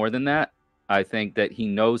anything more than that. I think that he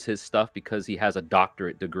knows his stuff because he has a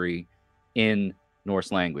doctorate degree in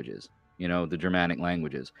Norse languages, the Germanic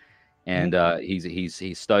languages, and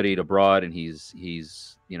he's studied abroad, and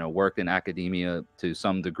he's worked in academia to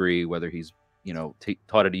some degree, whether he's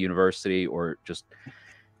taught at a university or just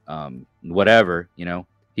whatever.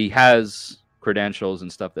 He has credentials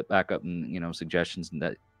and stuff that back up and suggestions, and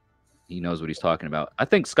that he knows what he's talking about. I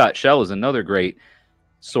think Scott Shell is another great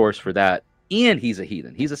source for that. And he's a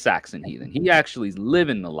heathen. He's a Saxon heathen. He actually is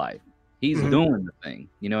living the life. He's doing the thing.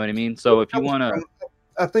 You know what I mean? So if you want to,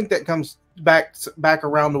 I think that comes back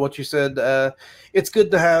around to what you said. It's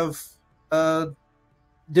good to have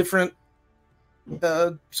different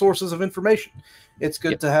sources of information. It's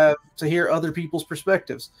good to hear other people's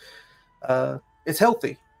perspectives. It's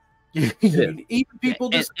healthy. Even people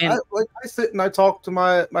just I sit and I talk to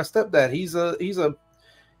my stepdad.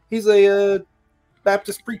 He's a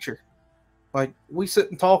Baptist preacher. Like, we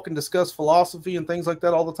sit and talk and discuss philosophy and things like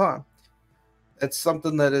that all the time. It's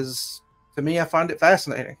something that is, to me, I find it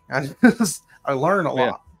fascinating. I learn a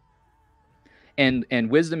lot. And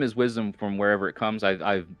wisdom is wisdom from wherever it comes.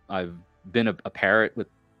 I've been a parrot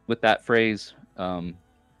with that phrase.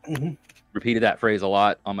 Repeated that phrase a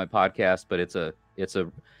lot on my podcast, but it's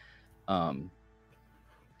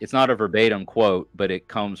not a verbatim quote, but it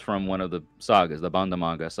comes from one of the sagas, the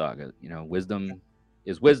Bandamanga saga. Wisdom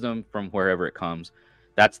is wisdom from wherever it comes.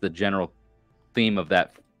 That's the general theme of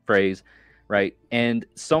that phrase, right? And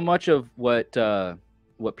so much of what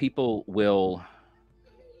people will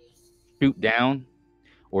shoot down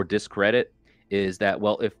or discredit is that,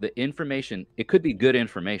 well, if the information, it could be good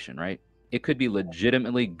information, right? It could be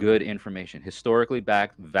legitimately good information, historically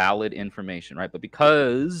backed, valid information, right? But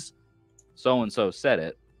because so-and-so said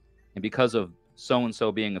it, and because of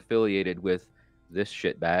so-and-so being affiliated with this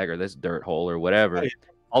shit bag or this dirt hole or whatever,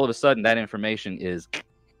 all of a sudden that information is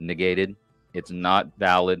negated. It's not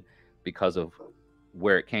valid because of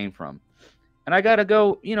where it came from. And I gotta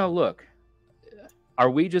go, look, are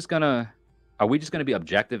we just gonna be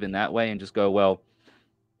objective in that way and just go, well,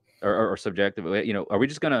 or subjective, are we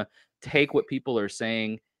just gonna take what people are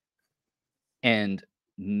saying and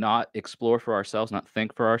not explore for ourselves, not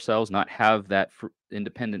think for ourselves, not have that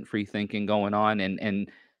independent free thinking going on,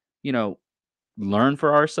 and learn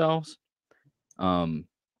for ourselves, or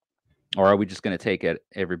are we just going to take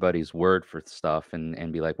everybody's word for stuff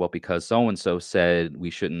and be like, well, because so and so said we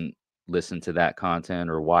shouldn't listen to that content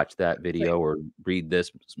or watch that video or read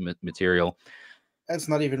this material? That's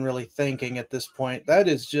not even really thinking at this point. That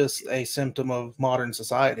is just a symptom of modern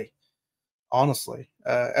society, honestly.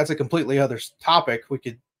 That's a completely other topic we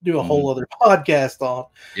could do a whole other podcast on.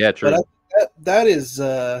 Yeah, true. But that is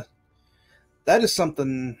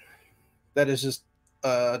something that is just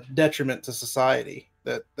a detriment to society,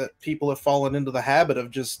 that people have fallen into the habit of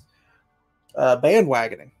just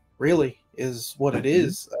bandwagoning, really, is what it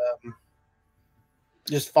is.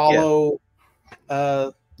 Just follow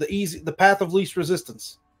the path of least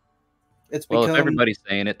resistance. It's Well, if become everybody's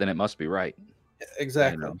saying it, then it must be right.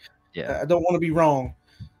 exactly. You know? Yeah. I don't want to be wrong.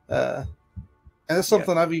 And that's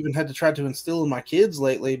something I've even had to try to instill in my kids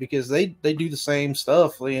lately because they do the same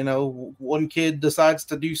stuff. You know, one kid decides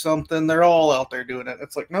to do something, they're all out there doing it.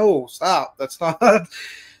 It's like, no, stop. That's not.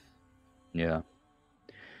 Yeah.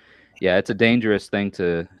 Yeah, it's a dangerous thing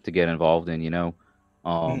to get involved in, you know.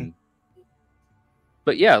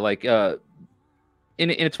 But yeah, like and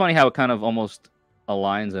it's funny how it kind of almost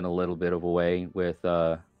aligns in a little bit of a way with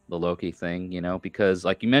the Loki thing, you know, because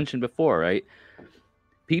like you mentioned before, right?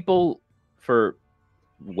 People for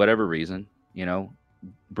whatever reason, you know,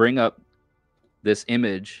 bring up this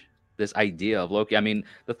image, this idea of Loki. I mean,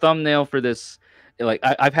 the thumbnail for this, like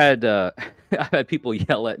I've had I've had people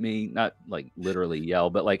yell at me, not like literally yell,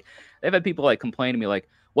 but like they've had people like complain to me, like,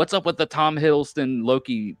 "What's up with the Tom Hiddleston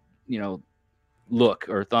Loki, you know, look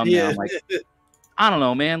or thumbnail?" Yeah. I'm like, I don't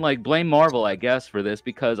know, man. Like, blame Marvel, I guess, for this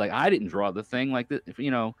because like I didn't draw the thing like this,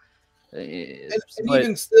 you know. And But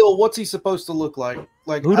even still, what's he supposed to look like?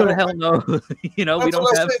 Like, who I the don't. hell knows? You know, we That's don't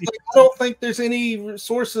what I have. said. Like, I don't think there's any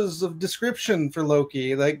sources of description for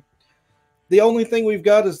Loki. Like, the only thing we've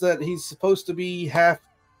got is that he's supposed to be half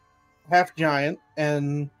giant,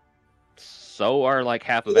 and So are like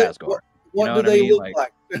half of Asgard. You what know do what I they mean? look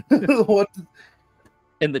Like, like? What?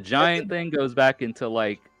 and the giant thing goes back into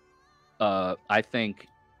like, I think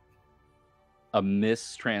a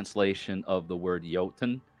mistranslation of the word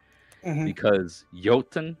Jotun because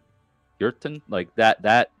Jotun, like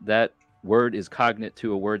that word is cognate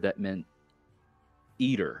to a word that meant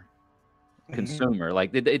eater, consumer.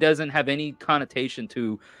 Like it doesn't have any connotation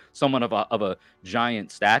to someone of a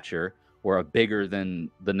giant stature or a bigger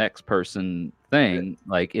than the next person thing.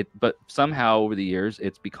 Like it, but somehow over the years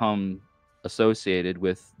it's become associated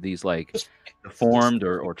with these like deformed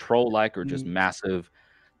or troll like or just massive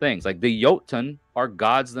things. Like the Jotun are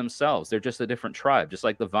gods themselves. They're just a different tribe, just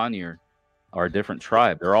like the Vanir are a different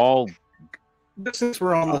tribe. They're all. Since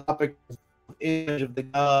we're on the topic of image of the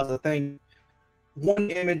gods, I think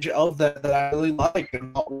one image of that I really liked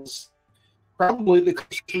and thought was probably the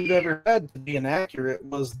closest we've ever had to being accurate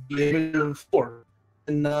was the image of Thor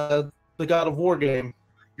in the God of War game,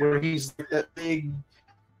 where he's like that big,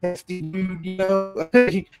 hefty dude. You know,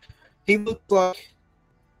 he looks like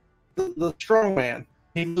the strong man.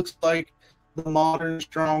 He looks like the modern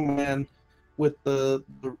strong man with the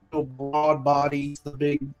real broad bodies, the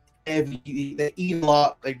big, heavy. They eat a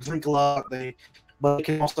lot, they drink a lot, but they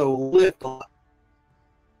can also lift a lot.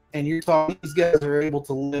 And you're talking; these guys are able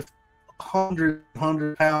to lift 100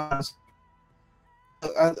 pounds,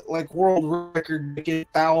 like world record,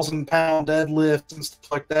 get 1,000-pound deadlifts and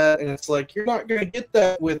stuff like that. And it's like you're not going to get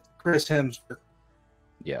that with Chris Hemsworth.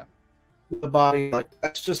 Yeah, the body, like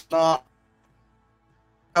that's just not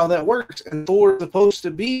how that works. And Thor's supposed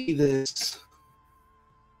to be this.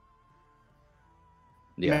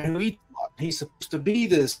 Yeah, Man, he's supposed to be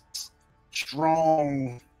this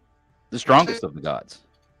strong, the strongest of the gods.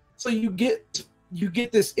 So you get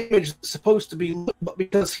this image that's supposed to be, but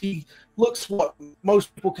because he looks what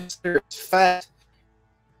most people consider fat,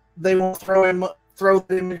 they won't throw the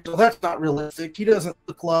image. Well, that's not realistic. He doesn't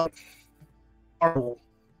look like Marvel.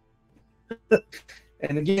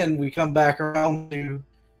 And again, we come back around to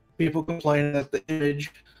people complaining that the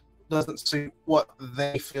image doesn't suit what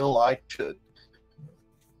they feel like should.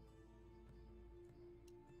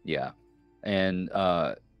 Yeah, and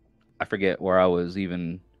I forget where I was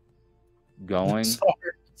even going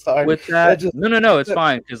sorry. with that. No, it's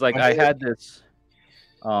fine because like I had this,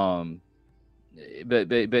 but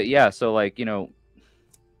yeah. So like you know,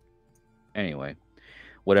 anyway,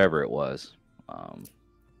 whatever it was,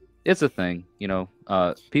 it's a thing. You know,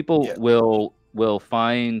 people will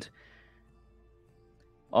find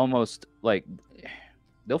almost like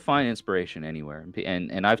they'll find inspiration anywhere,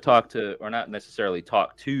 and I've talked to, or not necessarily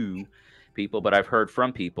talked to people, but I've heard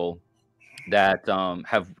from people that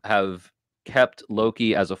have kept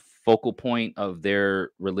Loki as a focal point of their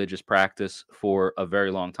religious practice for a very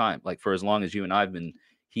long time, like for as long as you and I've been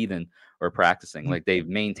heathen or practicing. Like they've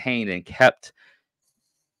maintained and kept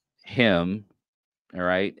him, all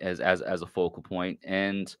right, as a focal point.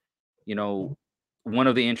 And you know, one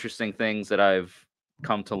of the interesting things that I've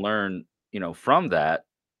come to learn, you know, from that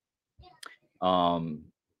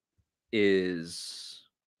is,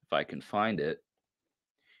 if I can find it,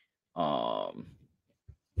 I'm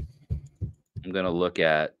gonna look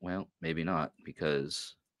at, well, maybe not,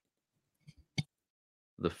 because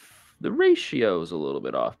the ratio is a little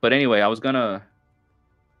bit off. But anyway, I was gonna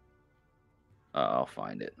I'll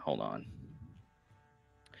find it. Hold on.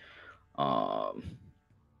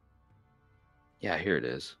 Yeah, here it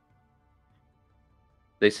is.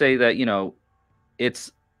 they say that, you know,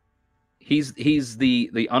 he's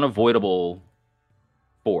the unavoidable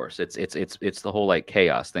force. It's the whole like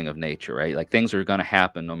chaos thing of nature, right? Like things are going to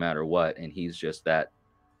happen no matter what, and he's just that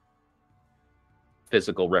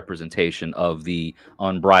physical representation of the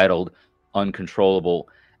unbridled, uncontrollable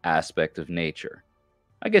aspect of nature.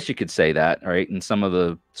 I guess you could say that, right? In some of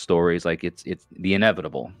the stories, like it's the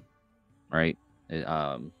inevitable, right?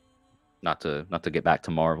 Not to get back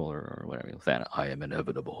to Marvel or whatever. I am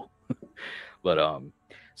inevitable. But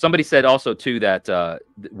somebody said also too that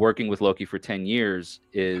working with Loki for 10 years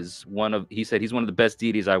is he said he's one of the best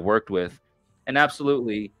deities I worked with, and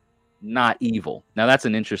absolutely not evil. Now that's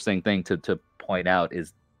an interesting thing to point out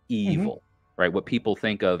is evil, right? What people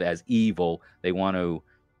think of as evil, they want to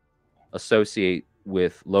associate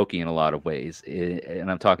with Loki in a lot of ways,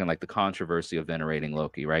 and I'm talking like the controversy of venerating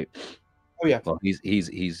Loki, right? Oh yeah. Well, he's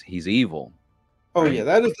evil. Oh right? yeah,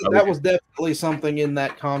 that was definitely something in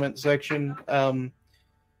that comment section.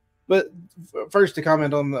 But first to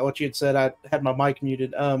comment on what you had said, I had my mic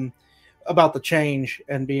muted. About the change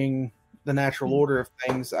and being the natural order of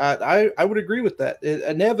things, I would agree with that.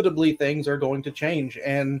 Inevitably, things are going to change,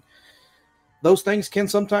 and those things can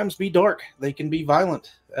sometimes be dark. They can be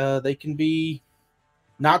violent. They can be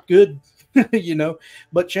not good, you know.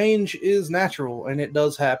 But change is natural, and it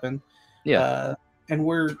does happen. Yeah. And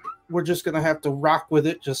we're just gonna have to rock with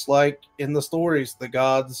it, just like in the stories. The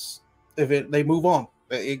gods, they move on.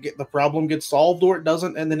 The problem gets solved, or it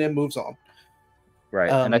doesn't, and then it moves on.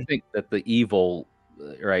 Right, and I think that the evil,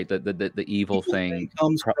 right, the evil thing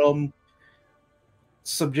comes from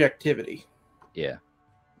subjectivity. Yeah.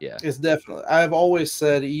 It's definitely. I've always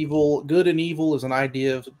said good and evil is an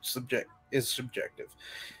idea of subjective.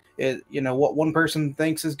 You know, what one person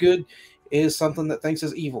thinks is good is something that thinks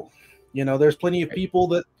is evil. You know, there's plenty of people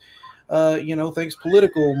that, you know, thinks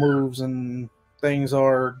political moves and things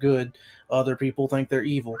are good. Other people think they're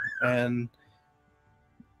evil, and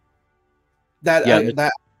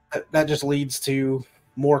that just leads to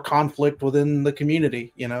more conflict within the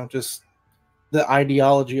community. You know, just the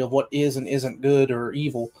ideology of what is and isn't good or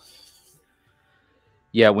evil.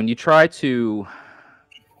 Yeah, when you try to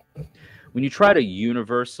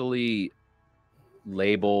universally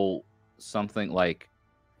label something like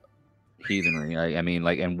heathenry, I mean,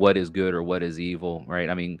 like, and what is good or what is evil, right?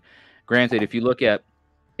 I mean, granted, if you look at,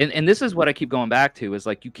 and this is what I keep going back to, is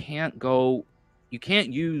like you can't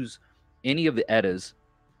use any of the Eddas,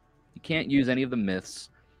 you can't use any of the myths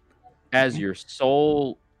as your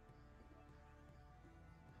sole,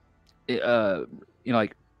 you know,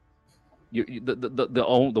 like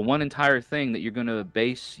the one entire thing that you're going to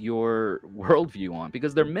base your worldview on,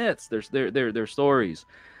 because they're myths, they're stories.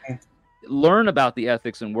 Learn about the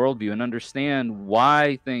ethics and worldview and understand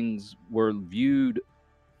why things were viewed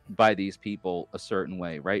by these people a certain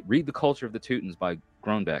way, right? Read The Culture of the Teutons by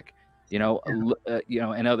Groenbeck, you know, you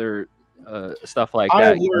know, and other stuff like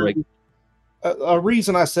that. You know, like, a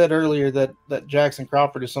reason I said earlier that Jackson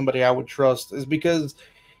Crawford is somebody I would trust is because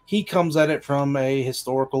he comes at it from a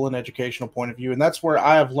historical and educational point of view, and that's where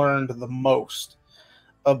I have learned the most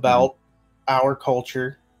about our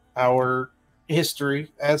culture, our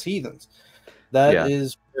history as heathens. That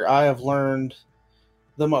is where I have learned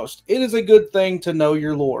the most. It is a good thing to know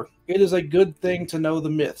your lore. It is a good thing to know the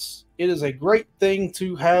myths. It is a great thing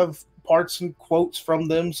to have parts and quotes from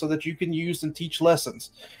them so that you can use and teach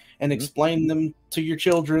lessons and explain them to your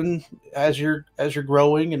children as you're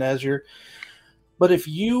growing and as you're. But if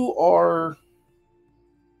you are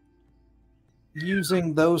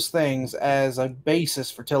using those things as a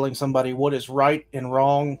basis for telling somebody what is right and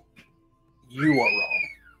wrong, you are wrong.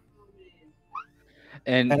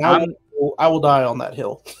 And I will die on that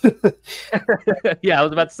hill. Yeah, I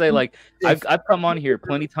was about to say, like, I've come on here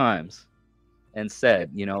plenty times and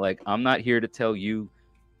said, you know, like, I'm not here to tell you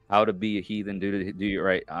how to be a heathen, do you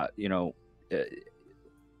right. You know,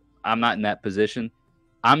 I'm not in that position.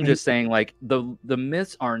 I'm just saying, like, the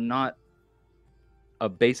myths are not a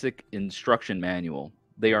basic instruction manual.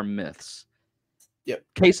 They are myths. Yep.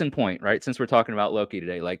 Case in point, right? Since we're talking about Loki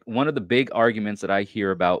today, like, one of the big arguments that I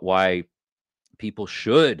hear about why people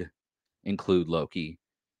should include Loki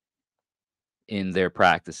in their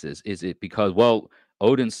practices is it because, well,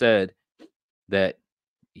 Odin said that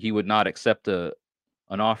he would not accept an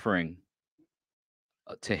offering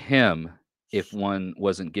to him if one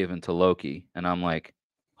wasn't given to Loki. And I'm like,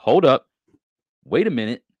 hold up, wait a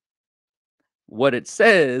minute. What it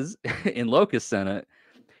says in Locust Senate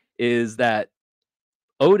is that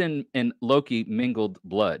Odin and Loki mingled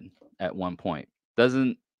blood at one point.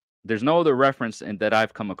 There's no other reference that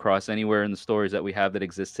I've come across anywhere in the stories that we have that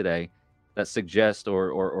exist today that suggest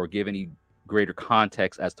or give any greater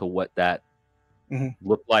context as to what that Mm-hmm.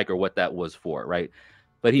 looked like or what that was for, right?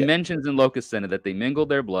 But he mentions in Locust Senna that they mingled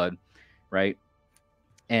their blood, right?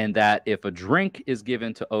 And that if a drink is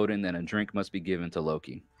given to Odin, then a drink must be given to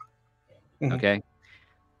Loki. Mm-hmm. Okay.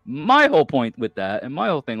 My whole point with that, and my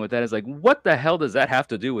whole thing with that is like, what the hell does that have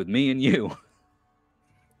to do with me and you?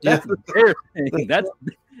 That's their thing. That's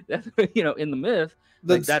you know, in the myth,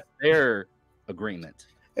 like that's their agreement.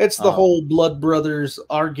 It's the whole blood brothers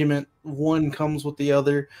argument. One comes with the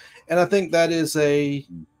other, and I think that is a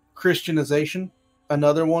Christianization.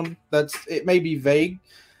 Another one it may be vague,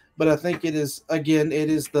 but I think it is, again, it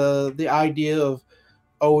is the idea of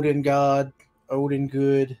Odin God, Odin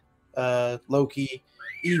good, Loki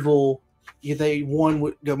evil. They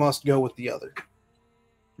must go with the other.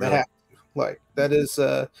 They have to. Like that is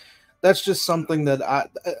that's just something that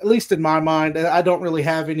at least in my mind, I don't really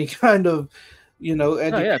have any kind of, you know,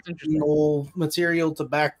 educational material to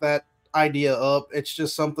back that idea up. It's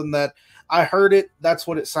just something that I heard it. That's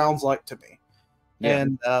what it sounds like to me. Yeah,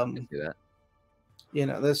 and you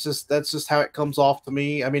know, that's just how it comes off to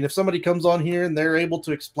me. I mean, if somebody comes on here and they're able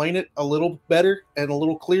to explain it a little better and a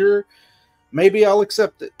little clearer, maybe I'll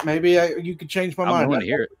accept it. Maybe you could change my mind. I want to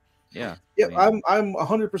hear it. Yeah. Yeah, I mean, I'm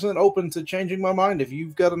 100% open to changing my mind. If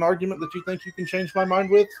you've got an argument that you think you can change my mind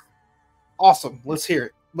with, awesome. Let's hear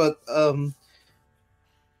it. But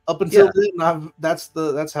up until then,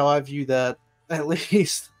 that's how I view that, at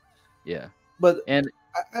least. Yeah. But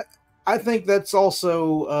I think that's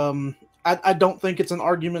also I don't think it's an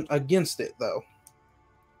argument against it though.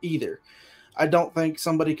 Either. I don't think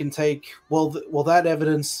somebody can take well that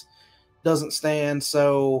evidence doesn't stand,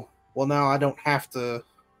 so now I don't have to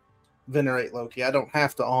venerate Loki. I don't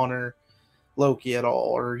have to honor Loki at all,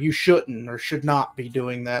 or you shouldn't or should not be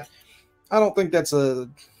doing that. I don't think that's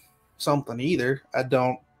something either. I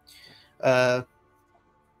don't.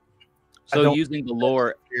 So using the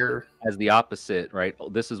lore as the opposite, right?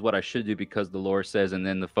 This is what I should do because the lore says, and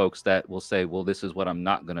then the folks that will say, well, this is what I'm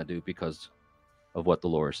not going to do because of what the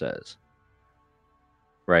lore says.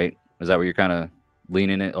 Right? Is that where you're kind of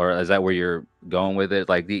leaning it, or is that where you're going with it?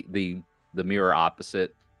 Like the mirror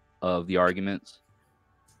opposite of the arguments?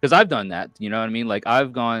 Because I've done that, you know what I mean? Like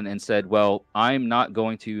I've gone and said, well, I'm not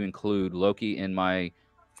going to include Loki in my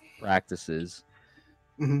practices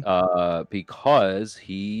because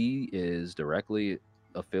he is directly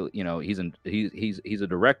affiliated. You know, he's a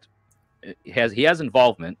direct. He has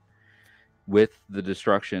involvement with the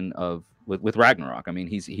destruction of with Ragnarok. I mean,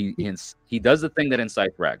 he does the thing that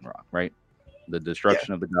incites Ragnarok, right? The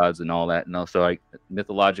destruction of the gods and all that. And also, like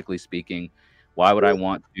mythologically speaking, why would I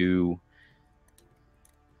want to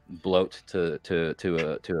bloat to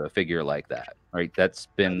a figure like that? Right? That's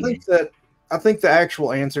been. I think the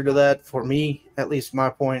actual answer to that, for me, at least my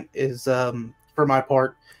point is, for my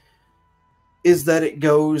part, is that it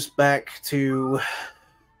goes back to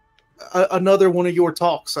another one of your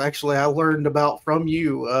talks. Actually, I learned about from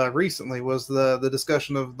you recently was the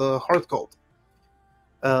discussion of the Hearth Cult.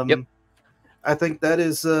 I think that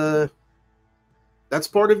is that's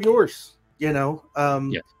part of yours. You know,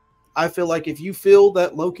 I feel like if you feel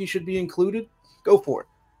that Loki should be included, go for it.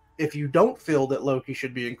 If you don't feel that Loki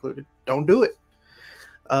should be included, don't do it.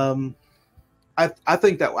 I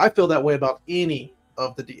think that I feel that way about any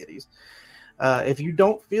of the deities. If you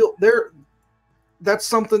don't feel that's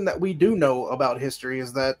something that we do know about history,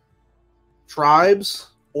 is that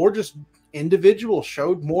tribes or just individuals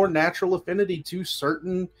showed more natural affinity to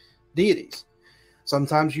certain deities.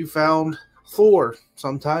 Sometimes you found Thor,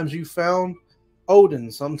 sometimes you found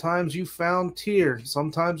Odin, sometimes you found Tyr,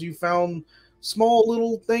 sometimes you found small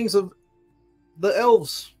little things of the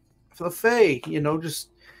elves, the Fae, you know, just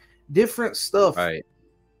different stuff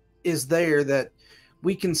is there that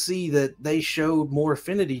we can see that they showed more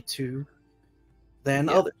affinity to than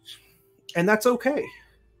others. And that's okay.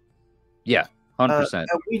 Yeah, 100%.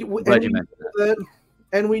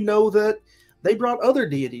 And we know that they brought other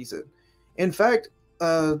deities in. In fact,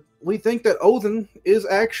 we think that Odin is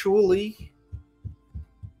actually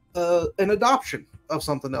an adoption of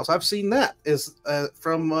something else. I've seen that is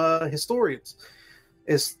from historians,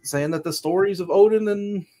 is saying that the stories of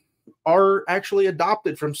Odin are actually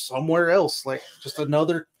adopted from somewhere else, like just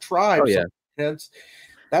another tribe. Oh, yeah.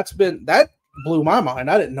 That blew my mind.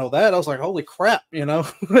 I didn't know that. I was like, holy crap, you know?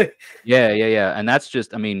 Yeah. And that's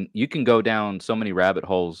just, I mean, you can go down so many rabbit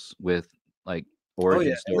holes with like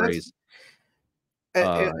origin stories.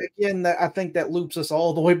 And again, I think that loops us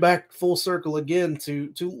all the way back full circle again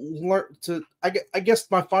to learn to. I guess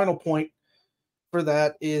my final point for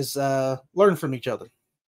that is learn from each other.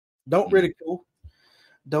 Don't ridicule.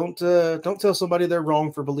 Don't tell somebody they're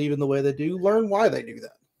wrong for believing the way they do. Learn why they do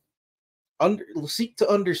that. seek to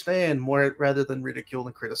understand more rather than ridicule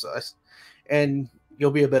and criticize, and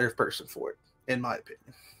you'll be a better person for it, in my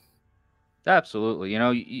opinion. Absolutely,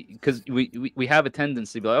 because we have a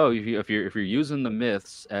tendency to be like, oh, if you're using the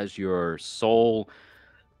myths as your sole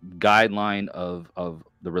guideline of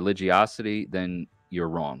the religiosity, then you're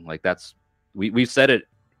wrong. Like that's we've said it.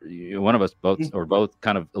 One of us both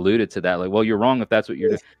kind of alluded to that. Like, well, you're wrong if that's what you're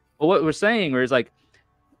doing. Well, what we're saying is like,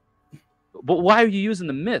 but why are you using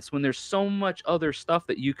the myths when there's so much other stuff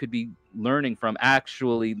that you could be learning from,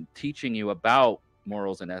 actually teaching you about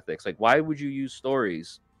morals and ethics? Like, why would you use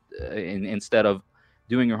stories instead of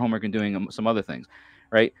doing your homework and doing some other things,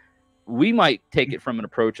 right? We might take it from an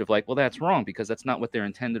approach of like, well, that's wrong because that's not what they're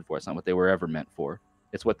intended for. It's not what they were ever meant for.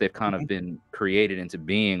 It's what they've kind of been created into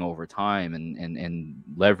being over time and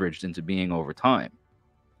leveraged into being over time.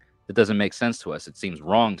 It doesn't make sense to us. It seems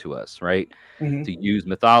wrong to us, right? To use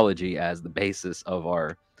mythology as the basis of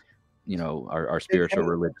our, our spiritual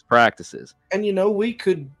religious practices. And we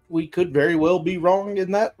could very well be wrong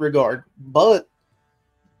in that regard, but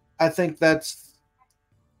I think that's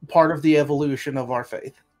part of the evolution of our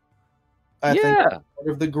faith. I think that's part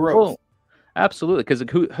of the growth. Well, absolutely, because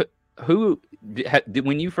who did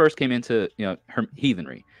when you first came into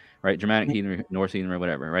heathenry, right? Germanic heathenry, Norse heathenry,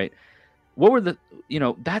 whatever, right? What were the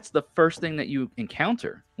that's the first thing that you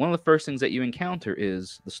encounter. One of the first things that you encounter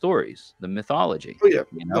is the stories, the mythology. Oh yeah,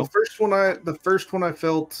 the first one I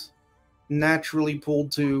felt naturally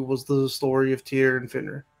pulled to was the story of Tyr and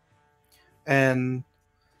Fenrir, and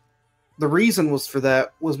the reason was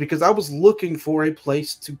because I was looking for a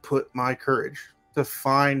place to put my courage, to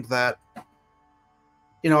find that,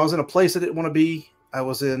 I was in a place I didn't want to be. I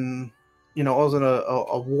was in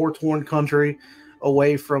a war-torn country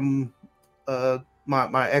away from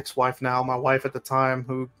my ex-wife now, my wife at the time,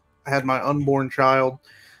 who had my unborn child.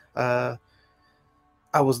 I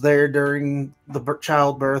was there during the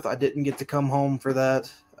childbirth. I didn't get to come home for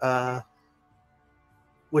that.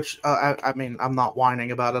 Which, I mean, I'm not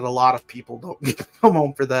whining about it. A lot of people don't get to come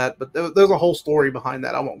home for that, but there's a whole story behind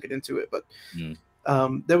that. I won't get into it, but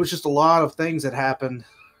there was just a lot of things that happened,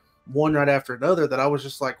 one right after another, that I was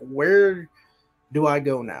just like, where do I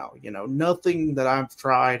go now? Nothing that I've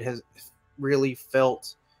tried has really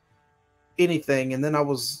felt anything. And then I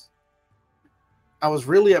was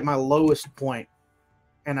really at my lowest point,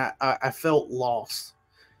 and I felt lost.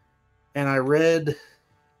 And I read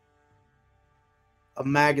a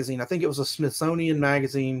magazine. I think it was a Smithsonian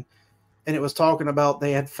magazine, and it was talking about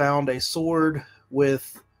they had found a sword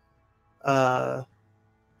with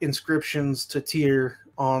inscriptions to Tyr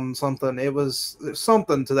on something. It was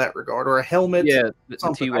something to that regard, or a helmet. Yeah, the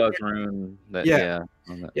T-was Rune. Yeah.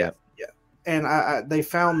 And they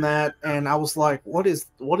found that, and I was like, what is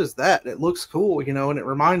that? It looks cool, and it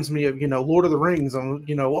reminds me of, Lord of the Rings. And,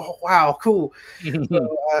 oh, wow, cool.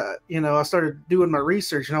 So, I started doing my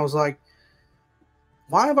research, and I was like,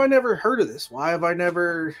 why have I never heard of this? Why have I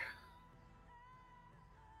never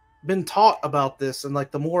been taught about this? And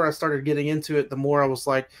like, the more I started getting into it, the more I was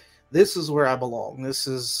like, this is where I belong. This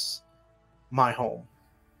is my home.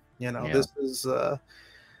 This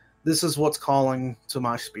is what's calling to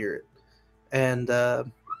my spirit. And,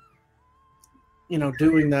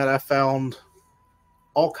 doing that, I found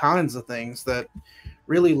all kinds of things that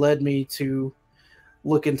really led me to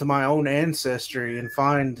look into my own ancestry and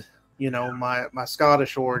find, my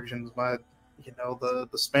Scottish origins, my, the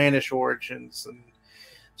Spanish origins, and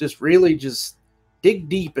just really just dig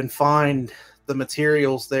deep and find the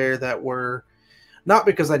materials there that were not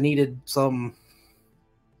because I needed some,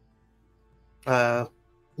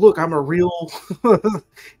 look, I'm a real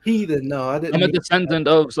heathen. No, I didn't. I'm a descendant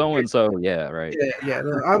of so-and-so. Yeah, right. Yeah.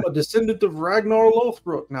 No, I'm a descendant of Ragnar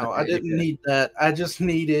Lothbrok. No, I didn't need that. I just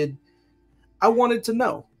I wanted to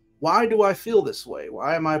know, why do I feel this way?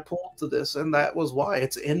 Why am I pulled to this? And that was why.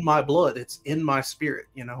 It's in my blood. It's in my spirit,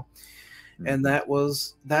 And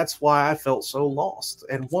that's why I felt so lost.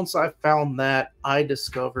 And once I found that, I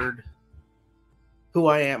discovered who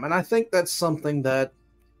I am. And I think that's something that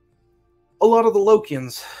a lot of the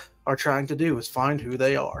Lokians are trying to do, is find who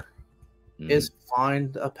they are, is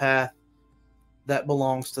find a path that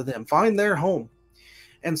belongs to them, find their home.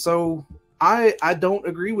 And so I don't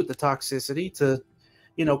agree with the toxicity. To,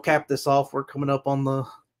 cap this off, we're coming up on the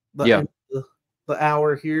end of the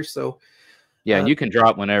hour here. So yeah, and you can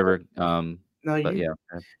drop whenever. To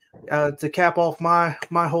cap off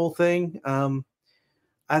my whole thing,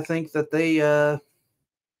 I think that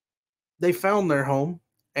they found their home.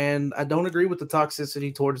 And I don't agree with the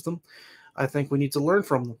toxicity towards them. I think we need to learn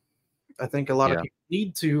from them. I think a lot of people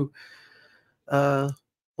need to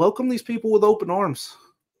welcome these people with open arms.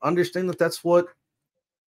 Understand that that's what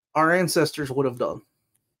our ancestors would have done.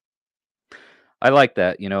 I like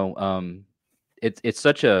that. It's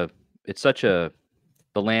such a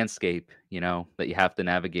the landscape, that you have to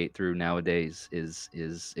navigate through nowadays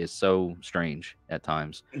is so strange at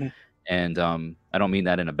times. Mhm. And I don't mean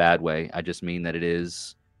that in a bad way. I just mean that it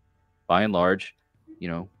is, by and large,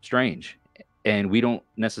 strange. And we don't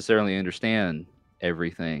necessarily understand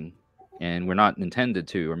everything. And we're not intended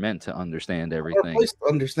to or meant to understand Our everything. place to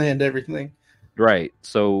understand everything. Right.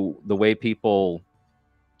 So the way people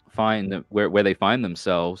find where they find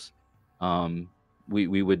themselves,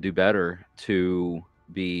 we would do better to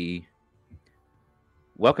be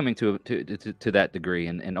welcoming to that degree,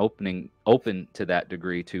 and open to that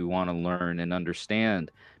degree to want to learn and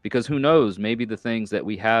understand, because who knows, maybe the things that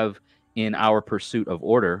we have in our pursuit of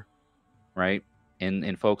order, right,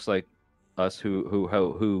 and folks like us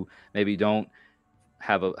who maybe don't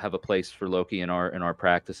have a place for Loki in our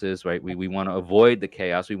practices, right? We want to avoid the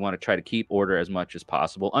chaos. We want to try to keep order as much as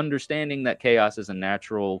possible, understanding that chaos is a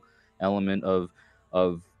natural element of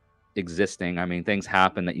existing. I mean, things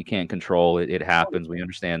happen that you can't control. It happens. We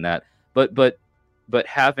understand that. But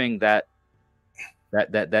having that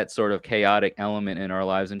sort of chaotic element in our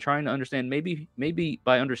lives, and trying to understand, maybe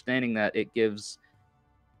by understanding that,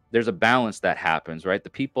 there's a balance that happens, right? The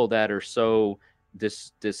people that are so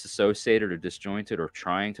disassociated or disjointed, or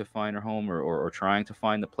trying to find a home, or trying to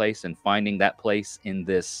find the place, and finding that place in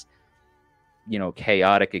this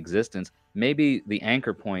chaotic existence, maybe the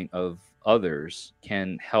anchor point of others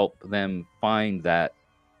can help them find that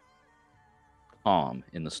calm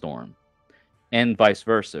in the storm, and vice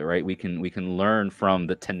versa, right? We can learn from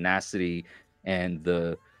the tenacity and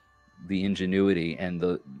the ingenuity and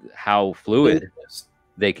the how fluid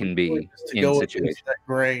they can be in situations. That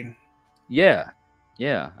grain. Yeah.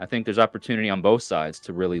 I think there's opportunity on both sides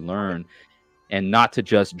to really learn, and not to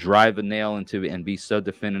just drive a nail into it and be so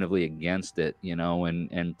definitively against it,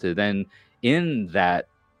 and to then, in that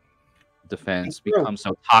defense, become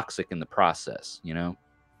so toxic in the process,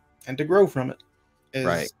 and to grow from it.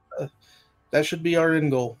 Right. That should be our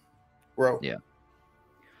end goal. Grow. Yeah.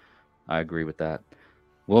 I agree with that.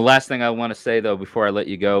 Well, last thing I want to say, though, before I let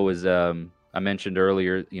you go, is I mentioned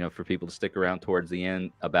earlier, for people to stick around towards the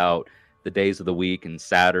end, about the days of the week and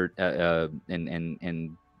Saturday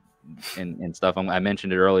and stuff. I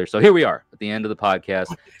mentioned it earlier. So here we are at the end of the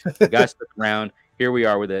podcast. You guys stuck around. Here we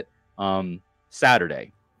are with it.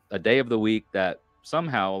 Saturday, a day of the week that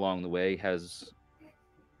somehow along the way has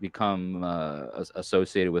become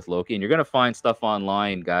associated with Loki. And you're going to find stuff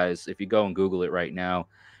online, guys. If you go and Google it right now,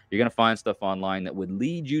 you're going to find stuff online that would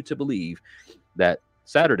lead you to believe that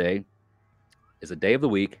Saturday is a day of the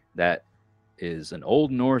week that is an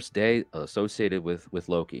Old Norse day associated with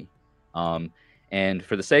Loki. And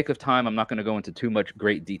for the sake of time, I'm not going to go into too much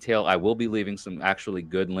great detail. I will be leaving some actually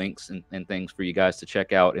good links and things for you guys to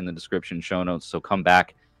check out in the description, show notes. So come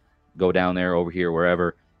back, go down there, over here,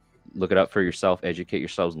 wherever. Look it up for yourself. Educate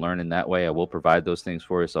yourselves. Learn in that way. I will provide those things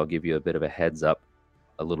for you. So I'll give you a bit of a heads up,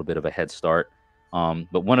 a little bit of a head start.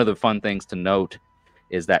 But one of the fun things to note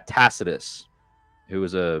is that Tacitus, who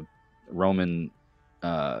was a Roman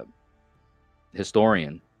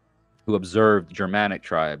historian who observed Germanic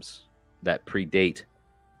tribes that predate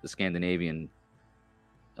the Scandinavian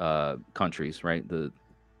countries, right? The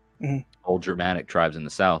old Germanic tribes in the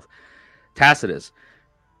south. Tacitus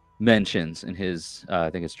mentions in his,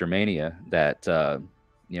 I think it's Germania, that the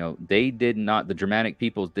Germanic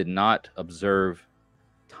peoples did not observe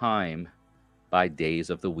time by days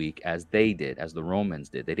of the week as they did, as the Romans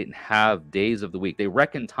did. They didn't have days of the week. They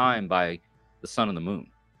reckoned time by the sun and the moon.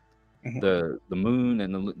 The moon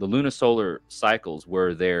and the lunisolar cycles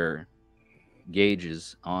were their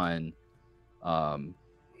gauges on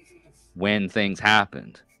when things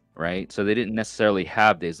happened, right? So they didn't necessarily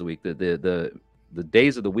have days of the week. The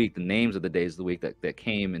days of the week, the names of the days of the week that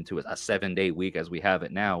came into a 7-day week as we have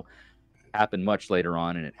it now, happened much later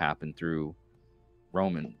on, and it happened through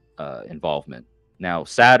Roman involvement. Now,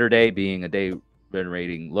 Saturday being a day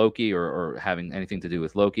venerating Loki, or having anything to do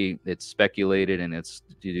with Loki, it's speculated and it's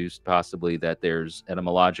deduced possibly that there's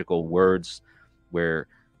etymological words where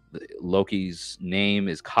Loki's name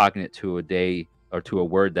is cognate to a day or to a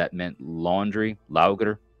word that meant laundry,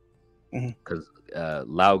 lauger, because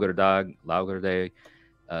lauger day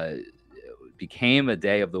became a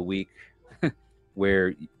day of the week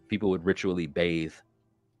where people would ritually bathe.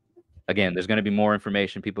 Again, there's going to be more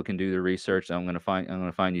information. People can do their research. I'm going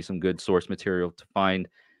to find you some good source material to find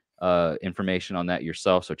information on that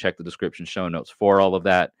yourself. So check the description, show notes for all of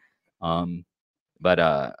that. But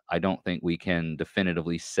I don't think we can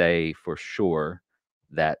definitively say for sure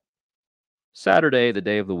that Saturday, the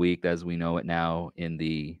day of the week as we know it now in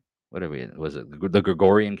the what are we? Was it the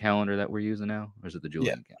Gregorian calendar that we're using now, or is it the Yeah.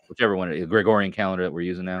 Julian calendar? Whichever one, the Gregorian calendar that we're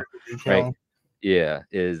using now, right? Calendar. Yeah,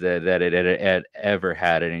 is that it had ever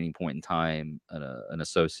had at any point in time an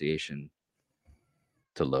association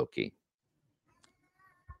to Loki.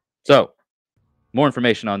 So more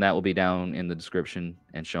information on that will be down in the description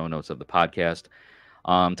and show notes of the podcast.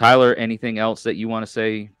 Tyler, anything else that you want to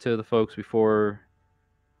say to the folks before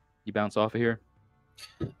you bounce off of here?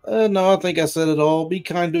 No, I think I said it all. Be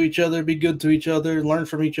kind to each other, be good to each other, learn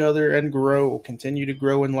from each other, and grow. Continue to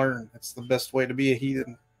grow and learn. That's the best way to be a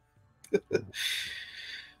heathen.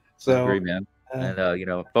 So, I agree, man. And you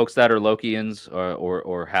know, folks that are Lokians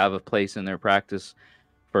or have a place in their practice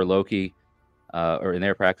for Loki, or in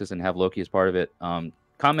their practice and have Loki as part of it,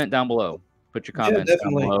 comment down below. Put your comments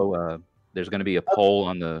down below. There's going to be a poll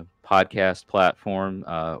on the podcast platform,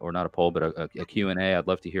 or not a poll, but a Q&A. I'd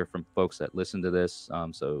love to hear from folks that listen to this.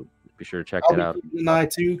 So be sure to check that out. And I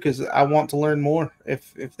too, because I want to learn more.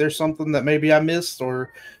 If there's something that maybe I missed,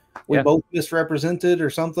 or we both misrepresented, or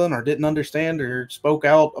something, or didn't understand, or spoke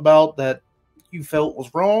out about that you felt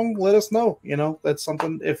was wrong, let us know. You know, that's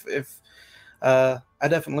something. If I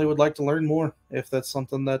definitely would like to learn more. If that's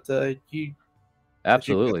something that you.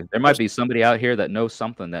 Absolutely. There might be somebody out here that knows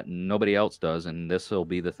something that nobody else does, and this will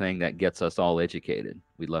be the thing that gets us all educated.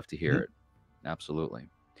 We'd love to hear it. Absolutely.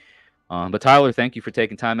 But Tyler, thank you for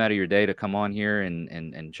taking time out of your day to come on here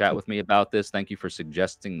and chat with me about this. Thank you for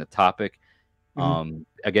suggesting the topic.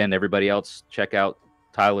 Again, everybody else, check out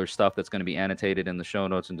Tyler's stuff that's going to be annotated in the show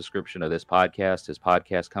notes and description of this podcast. His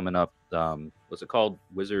podcast coming up. What's it called?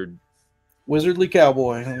 Wizardly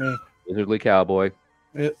Cowboy. Wizardly Cowboy.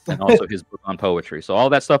 Yep. And also his book on poetry. So all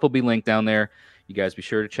that stuff will be linked down there. You guys be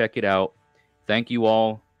sure to check it out. Thank you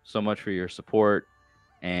all so much for your support.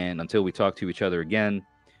 And until we talk to each other again,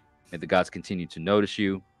 may the gods continue to notice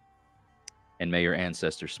you, and may your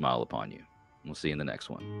ancestors smile upon you. We'll see you in the next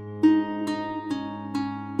one.